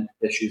tendon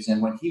issues.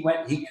 And when he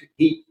went,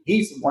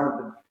 he's one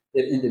of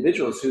the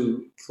individuals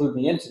who clued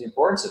me into the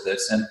importance of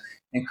this and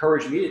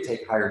encouraged me to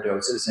take higher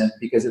doses, and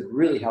because it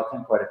really helped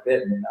him quite a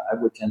bit. And I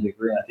would tend to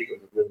agree. And I think it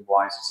was a really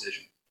wise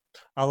decision.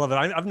 I love it.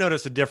 I've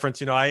noticed a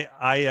difference.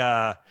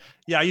 I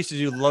used to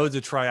do loads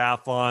of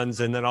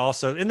triathlons, and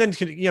then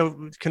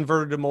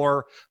converted to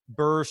more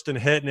burst and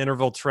hit and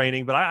interval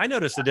training. But I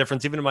noticed a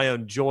difference even in my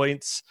own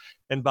joints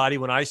and body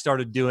when I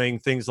started doing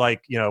things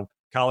like,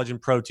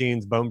 collagen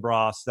proteins, bone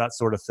broths, that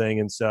sort of thing.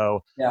 And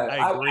so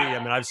I agree. I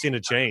mean, I've seen a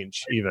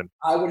change even.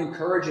 I would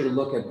encourage you to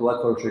look at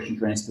blood flow restriction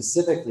training,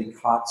 specifically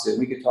COTS.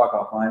 We could talk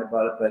offline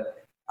about it,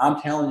 but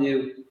I'm telling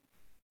you,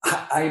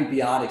 I am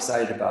beyond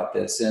excited about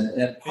this.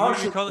 And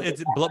partially,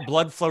 it's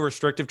blood flow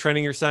restrictive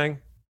training, you're saying?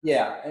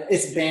 Yeah,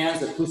 it's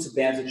bands, occlusive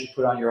bands that you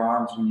put on your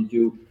arms when you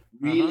do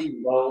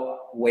really low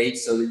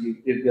weights, so that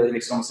it really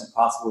makes it almost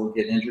impossible to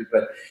get injured.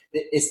 But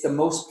it's the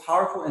most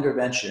powerful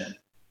intervention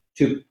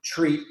to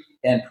treat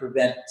and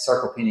prevent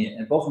sarcopenia.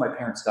 And both of my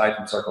parents died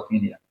from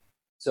sarcopenia.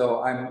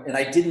 So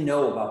I didn't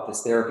know about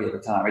this therapy at the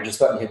time. I just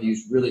thought you had to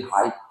use really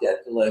high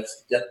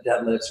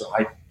deadlifts or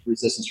high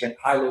resistance training,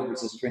 high load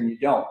resistance training. You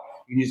don't.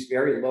 You use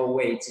very low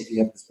weights. If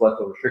you have this blood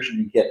flow restriction,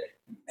 you get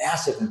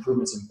massive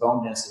improvements in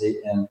bone density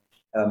and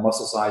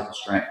muscle size and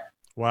strength.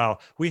 Wow.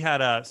 We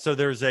had so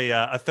there's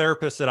a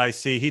therapist that I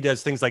see. He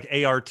does things like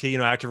ART,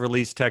 active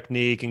release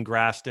technique, and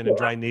Grafton and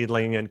dry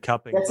needling and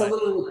cupping. That's a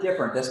little bit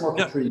different. That's more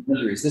for treating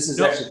injuries. This is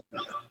actually.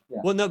 Yeah.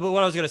 Well, no, but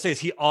what I was going to say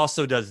is he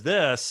also does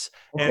this.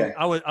 Okay. And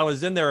I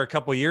was in there a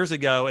couple of years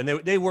ago, and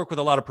they work with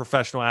a lot of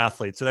professional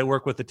athletes. So they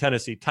work with the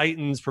Tennessee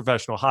Titans,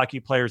 professional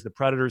hockey players, the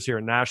Predators here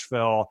in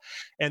Nashville,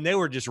 and they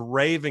were just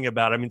raving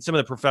about it. I mean, some of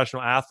the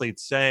professional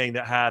athletes saying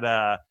that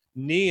had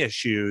knee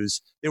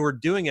issues, they were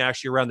doing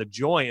actually around the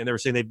joint, and they were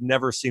saying they've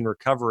never seen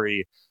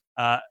recovery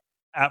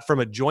from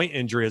a joint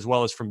injury as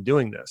well as from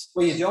doing this.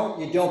 Well, you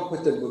don't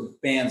put the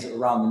bands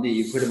around the knee.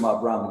 You put them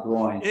up around the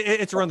groin.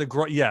 It's around the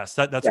groin. Yes,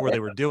 that's where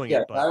they were doing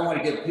it. But I don't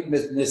want to get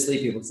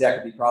mislead people because that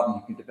could be a problem.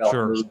 You can develop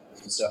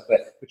movements and stuff.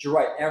 But you're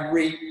right.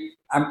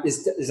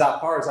 As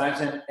far as I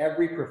understand,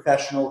 every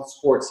professional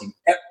sports team,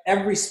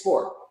 every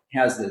sport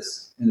has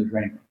this in the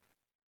training room.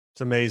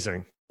 It's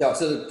amazing.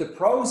 So the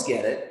pros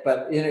get it,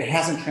 but it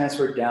hasn't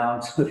transferred down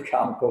to the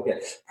common folk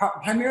yet.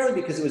 Primarily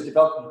because it was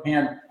developed in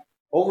Japan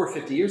over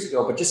 50 years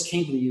ago, but just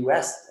came to the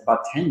U.S. about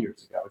 10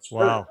 years ago. It's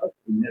wow. Really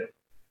new.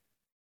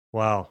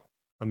 Wow.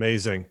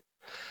 Amazing.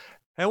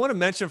 I want to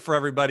mention for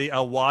everybody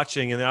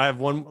watching, and I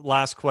have one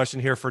last question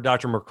here for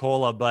Dr.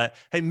 Mercola, but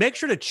hey, make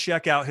sure to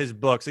check out his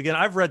books. Again,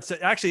 I've read,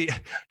 actually,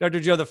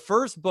 Dr. Joe, the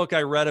first book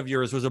I read of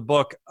yours was a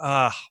book,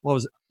 what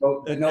was it?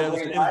 It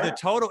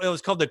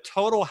was called the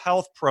Total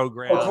Health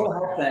Program. Oh, Total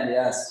Health Plan,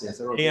 yes.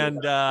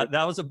 And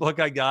that was a book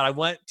I got.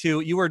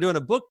 You were doing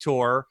a book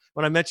tour.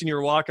 When I mentioned you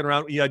were walking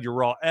around, you had your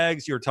raw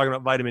eggs, you were talking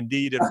about vitamin D,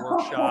 you did a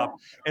workshop.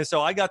 And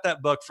so I got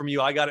that book from you.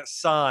 I got it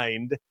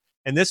signed.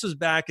 And this was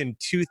back in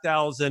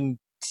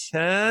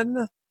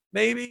 2010,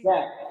 maybe?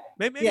 Yeah.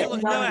 Maybe yeah,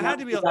 no, it had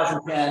to be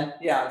 2010.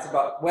 Yeah, it's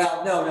about.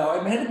 Well, no,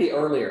 it had to be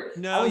earlier.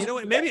 No, you know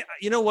what? Maybe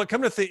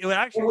come to think, it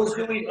actually would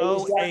have been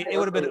 08. It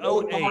would have been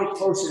 08.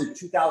 Closer to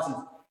 2000,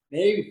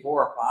 maybe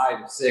 4 or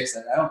 5 or 6.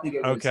 I don't think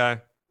it was. Okay.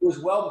 It was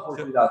well before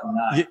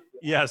 2009.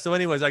 Yeah. So,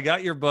 anyways, I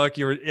got your book.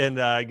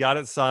 Got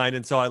it signed,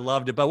 and so I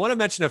loved it. But I want to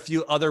mention a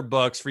few other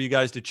books for you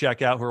guys to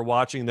check out who are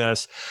watching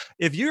this.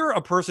 If you're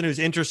a person who's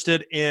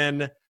interested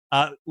in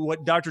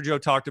what Dr. Joe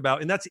talked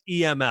about, and that's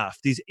EMF,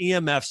 these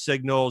EMF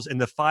signals and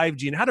the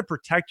 5G and how to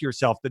protect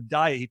yourself, the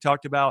diet. He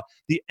talked about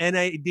the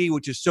NAD,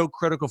 which is so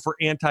critical for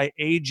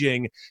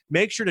anti-aging.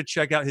 Make sure to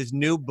check out his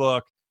new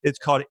book. It's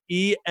called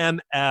EMFD.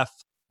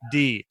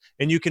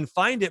 And you can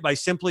find it by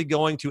simply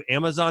going to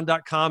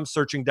Amazon.com,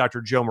 searching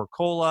Dr. Joe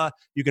Mercola.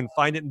 You can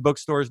find it in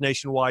bookstores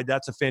nationwide.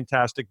 That's a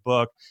fantastic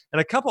book.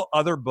 And a couple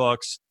other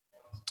books.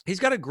 He's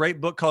got a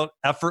great book called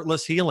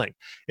Effortless Healing.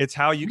 It's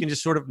how you can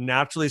just sort of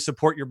naturally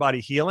support your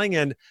body healing.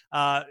 And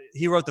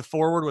he wrote the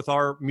foreword with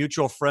our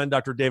mutual friend,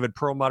 Dr. David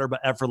Perlmutter, but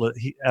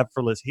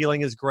Effortless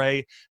Healing is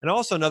great. And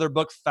also another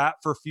book, Fat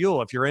for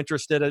Fuel. If you're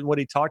interested in what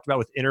he talked about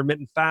with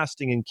intermittent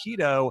fasting and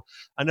keto,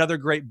 another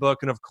great book.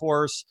 And of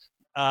course,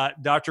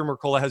 Dr.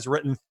 Mercola has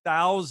written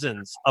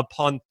thousands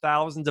upon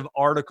thousands of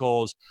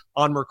articles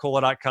on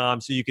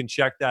Mercola.com. So you can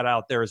check that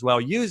out there as well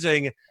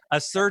using a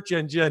search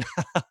engine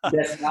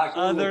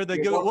other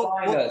than Google.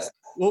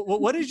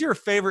 What is your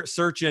favorite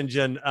search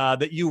engine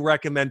that you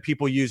recommend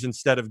people use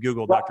instead of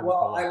Google, Dr.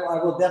 Mercola?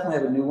 I will definitely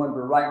have a new one, but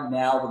right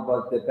now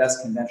the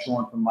best conventional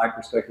one from my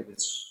perspective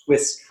is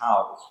Swiss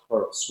Cows,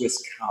 or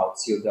Swiss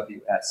Cows,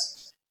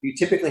 COWS. You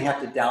typically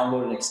have to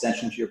download an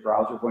extension to your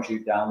browser. Once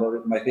you download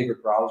it, my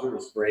favorite browser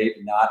is Brave,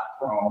 not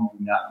Chrome.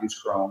 Do not use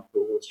Chrome.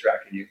 Google is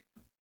tracking you.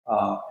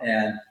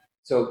 And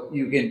so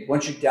you can,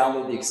 once you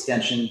download the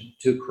extension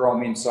to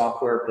Chromium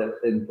software,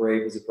 then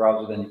Brave is a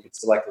browser, then you can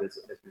select it as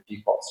your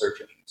default search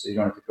engine. So you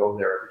don't have to go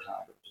there every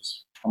time. It'll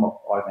just come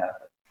up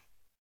automatically.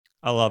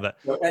 I love it.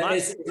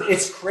 And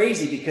it's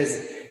crazy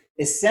because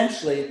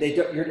essentially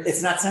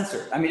it's not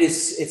censored. I mean,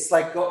 it's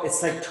like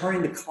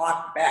turning the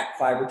clock back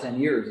 5 or 10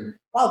 years. And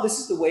wow, this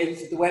is the way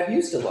the web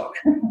used to look.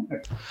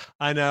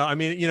 I know. I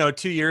mean,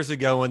 2 years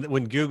ago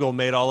when Google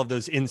made all of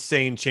those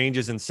insane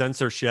changes in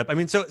censorship. I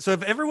mean, so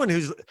if everyone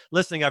who's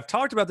listening, I've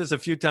talked about this a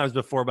few times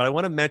before, but I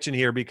want to mention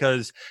here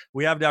because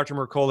we have Dr.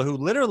 Mercola, who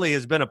literally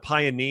has been a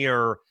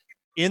pioneer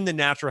in the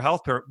natural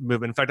health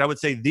movement. In fact, I would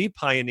say the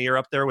pioneer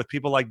up there with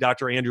people like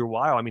Dr. Andrew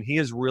Weil. I mean, he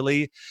has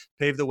really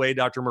paved the way,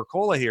 Dr.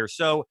 Mercola here.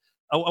 So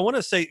I want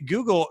to say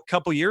Google a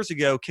couple years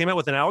ago came out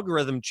with an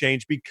algorithm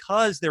change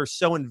because they're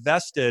so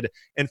invested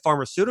in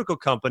pharmaceutical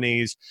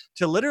companies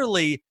to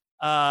literally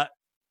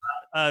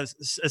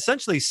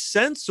essentially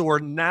censor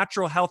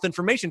natural health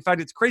information. In fact,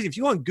 it's crazy. If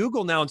you go on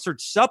Google now and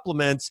search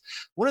supplements,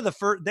 one of the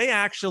first, they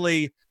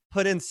actually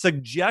put in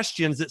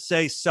suggestions that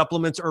say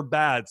supplements are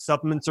bad,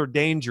 supplements are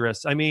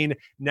dangerous. I mean,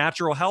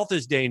 natural health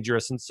is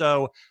dangerous. And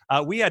so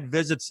we had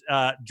visits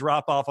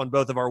drop off on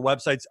both of our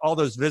websites. All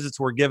those visits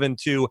were given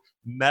to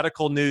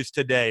Medical News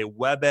Today,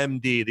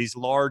 WebMD, these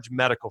large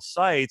medical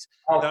sites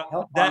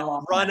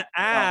that run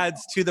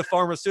ads to the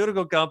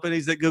pharmaceutical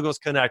companies that Google's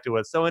connected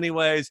with. So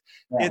anyways,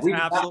 it's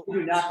absolutely...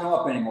 We do not come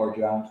up anymore,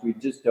 John. We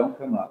just don't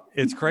come up.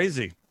 It's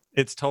crazy.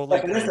 It's totally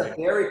crazy. It's a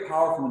very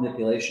powerful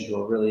manipulation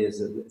tool, it really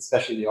is,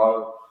 especially the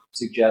auto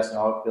suggest and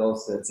auto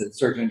fills. It's a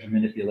search engine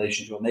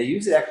manipulation tool. And they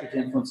use it actually to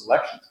influence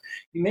elections.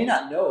 You may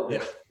not know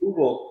that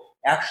Google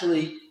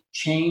actually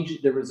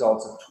changed the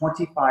results of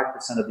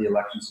 25% of the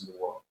elections in the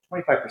world.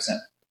 25%.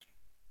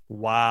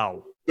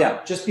 Wow.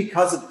 Yeah, just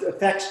because of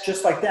effects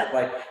just like that,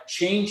 like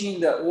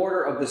changing the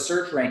order of the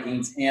search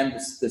rankings and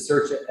the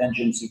search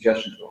engine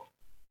suggestion tool,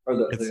 or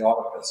the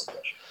autofill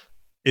suggestion.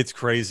 It's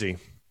crazy.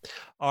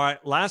 All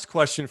right, last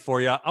question for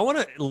you. I want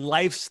a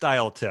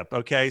lifestyle tip,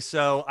 okay?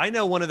 So I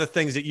know one of the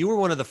things that you were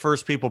one of the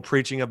first people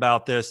preaching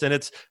about this, and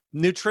it's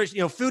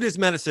nutrition. Food is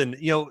medicine.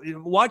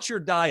 Watch your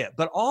diet,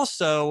 but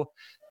also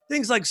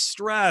things like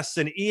stress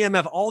and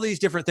EMF, all these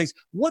different things.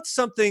 What's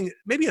something,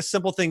 maybe a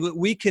simple thing that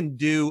we can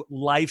do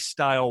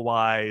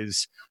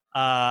lifestyle-wise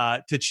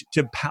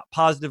to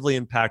positively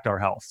impact our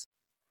health?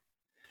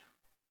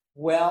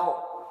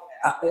 Well,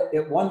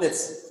 one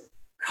that's,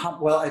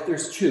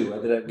 there's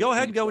two. Go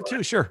ahead, go with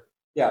two, sure.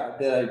 Yeah,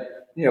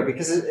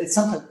 because it's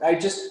something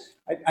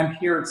I'm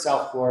here in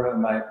South Florida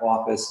in my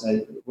office,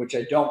 which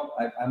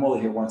I'm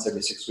only here once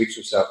every 6 weeks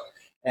or so.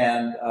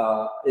 And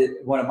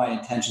one of my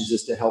intentions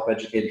is to help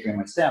educate and train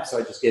my staff. So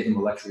I just gave them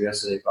a lecture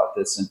yesterday about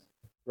this and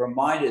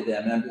reminded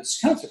them, and I'm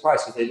just kind of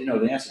surprised because they didn't know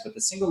the answer, but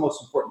the single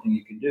most important thing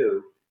you can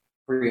do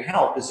for your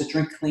health is to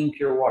drink clean,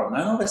 pure water. Now,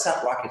 I know that's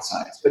not rocket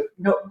science, but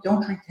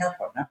don't drink tap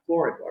water, not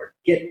fluoride water.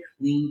 Get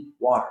clean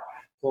water,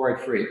 fluoride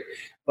free.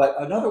 But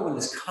another one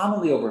that's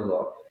commonly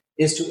overlooked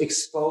is to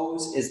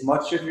expose as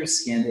much of your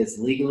skin as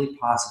legally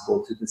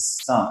possible to the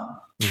sun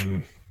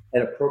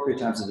at appropriate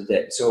times of the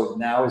day. So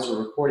now as we're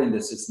recording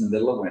this, it's in the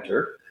middle of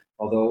winter,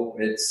 although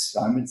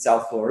I'm in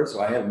South Florida,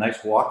 so I had a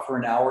nice walk for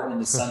an hour in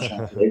the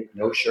sunshine today,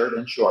 no shirt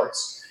and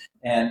shorts,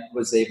 and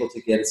was able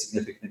to get a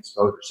significant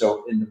exposure.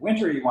 So in the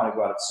winter, you want to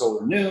go out at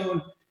solar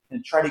noon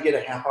and try to get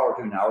a half hour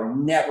to an hour.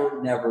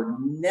 Never, never,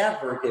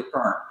 never get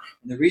burned.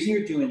 And the reason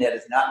you're doing that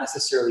is not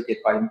necessarily get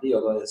vitamin D,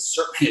 although it's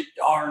certainly a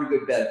darn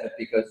good benefit,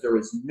 because there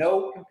is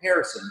no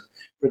comparison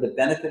for the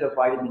benefit of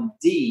vitamin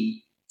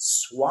D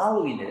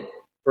swallowing it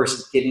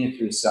versus getting it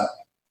through sun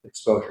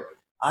exposure.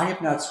 I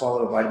have not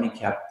swallowed a vitamin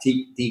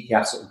D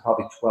capsule in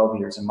probably 12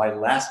 years, and my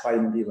last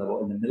vitamin D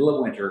level in the middle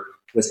of winter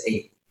was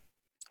 8.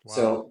 Wow.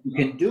 So you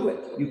can do it.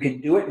 You can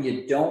do it, and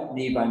you don't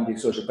need vitamin D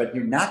exposure. But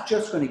you're not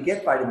just going to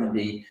get vitamin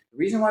D. The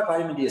reason why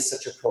vitamin D is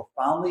such a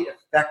profoundly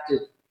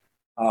effective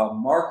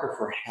marker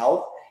for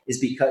health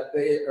is because,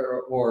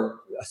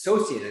 or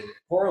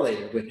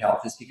correlated with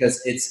health, is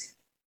because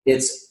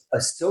it's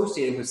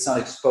associated with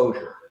sun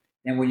exposure.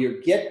 And when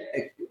you get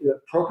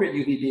appropriate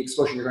UVB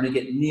exposure, you're going to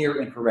get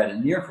near infrared.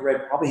 And near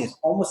infrared probably has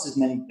almost as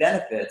many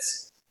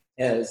benefits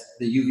as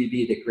the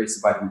UVB that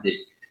creates the vitamin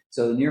D.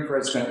 So the near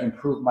infrared is going to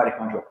improve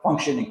mitochondrial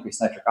function, increase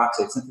nitric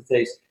oxide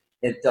synthase.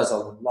 It does a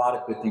lot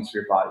of good things for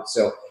your body.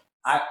 So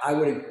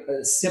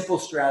a simple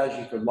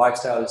strategy for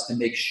lifestyle is to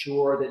make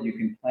sure that you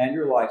can plan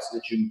your life so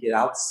that you can get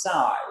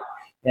outside.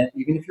 And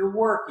even if you're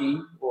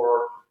working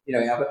or,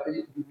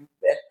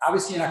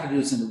 obviously you're not going to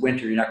do this in the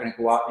winter. You're not going to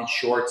go out in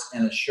shorts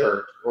and a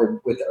shirt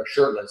or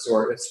shirtless,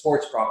 or a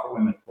sports bra for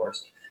women, of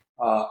course.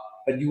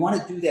 But you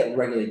want to do that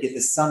regularly. Get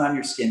the sun on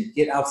your skin,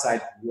 get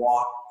outside,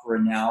 walk for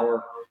an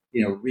hour,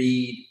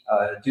 read,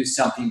 do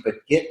something, but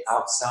get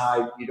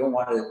outside. You don't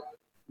want to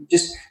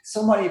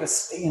so many of us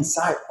stay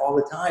inside all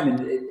the time,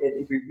 and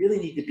we really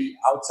need to be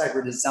outside.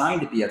 We're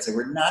designed to be outside.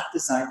 We're not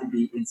designed to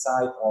be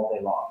inside all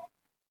day long.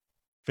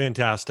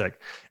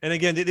 Fantastic. And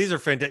again, these are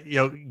fantastic.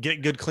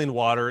 Get good, clean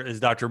water, as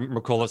Dr.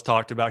 Mercola's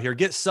talked about here.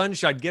 Get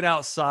sunshine, get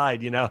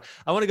outside. I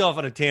want to go off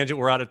on a tangent.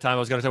 We're out of time. I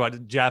was going to talk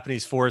about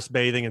Japanese forest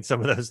bathing and some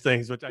of those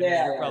things, which I know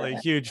you're probably a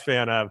huge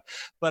fan of.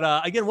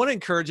 But again, want to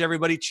encourage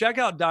everybody, check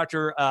out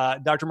Dr.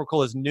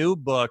 Mercola's new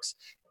books.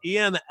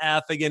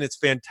 EMF, again, it's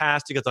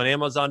fantastic. It's on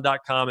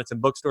Amazon.com. It's in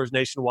bookstores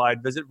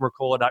nationwide. Visit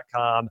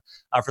Mercola.com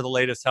for the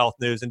latest health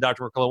news. And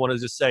Dr. Mercola, I want to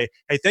just say,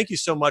 hey, thank you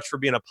so much for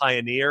being a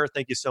pioneer.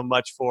 Thank you so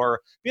much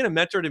for being a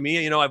mentor to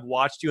me. I've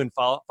watched you and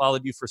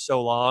followed you for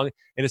so long.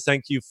 And just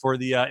thank you for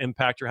the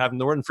impact you're having in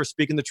the world and for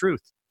speaking the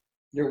truth.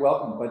 You're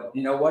welcome. But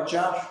you know what,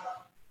 Josh?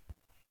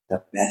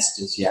 The best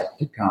is yet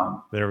to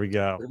come. There we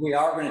go. We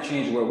are going to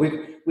change the world.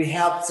 We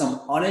have some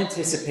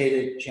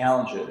unanticipated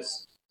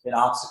challenges and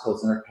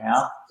obstacles in our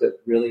path that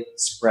really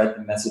spread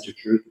the message of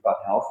truth about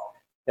health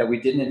that we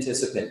didn't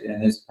anticipate,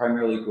 and it's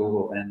primarily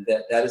Google, and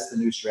that is the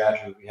new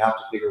strategy. We have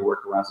to figure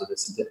workarounds of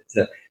this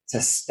and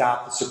to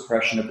stop the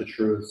suppression of the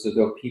truth, so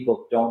that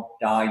people don't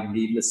die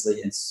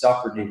needlessly and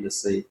suffer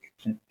needlessly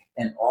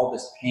and all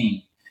this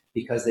pain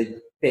because they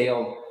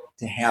failed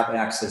to have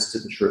access to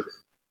the truth.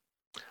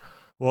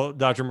 Well,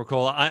 Dr.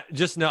 Mercola, I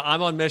just know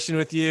I'm on mission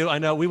with you. I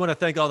know we want to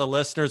thank all the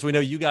listeners. We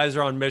know you guys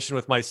are on mission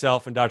with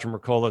myself and Dr.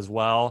 Mercola as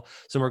well.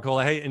 So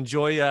Mercola, hey,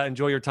 enjoy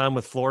your time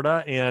with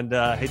Florida. And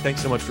hey,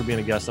 thanks so much for being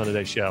a guest on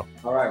today's show.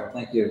 All right. Well,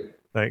 thank you.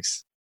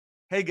 Thanks.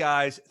 Hey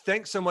guys,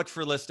 thanks so much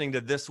for listening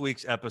to this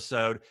week's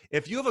episode.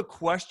 If you have a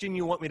question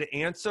you want me to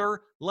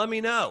answer, let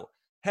me know.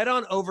 Head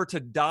on over to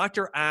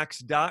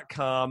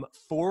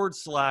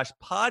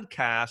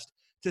drax.com/podcast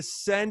to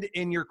send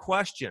in your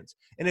questions.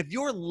 And if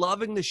you're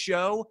loving the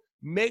show,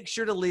 make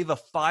sure to leave a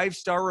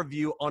 5-star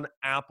review on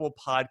Apple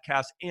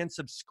Podcasts and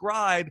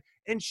subscribe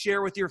and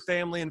share with your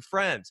family and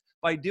friends.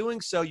 By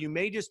doing so, you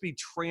may just be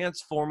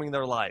transforming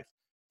their life.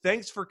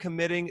 Thanks for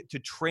committing to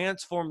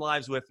transform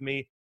lives with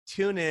me.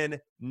 Tune in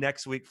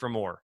next week for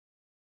more.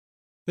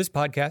 This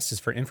podcast is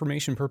for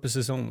information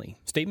purposes only.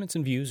 Statements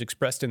and views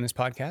expressed in this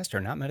podcast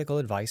are not medical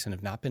advice and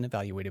have not been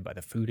evaluated by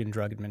the Food and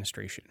Drug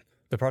Administration.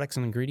 The products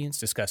and ingredients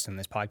discussed in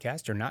this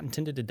podcast are not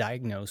intended to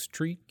diagnose,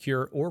 treat,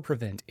 cure, or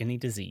prevent any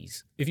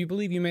disease. If you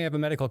believe you may have a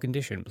medical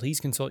condition, please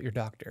consult your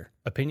doctor.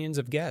 Opinions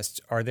of guests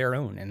are their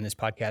own, and this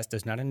podcast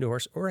does not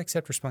endorse or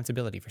accept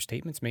responsibility for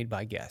statements made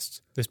by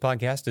guests. This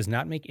podcast does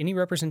not make any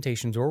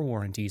representations or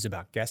warranties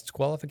about guests'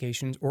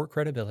 qualifications or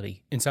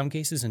credibility. In some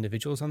cases,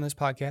 individuals on this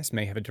podcast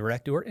may have a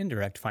direct or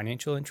indirect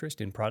financial interest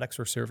in products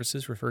or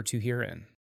services referred to herein.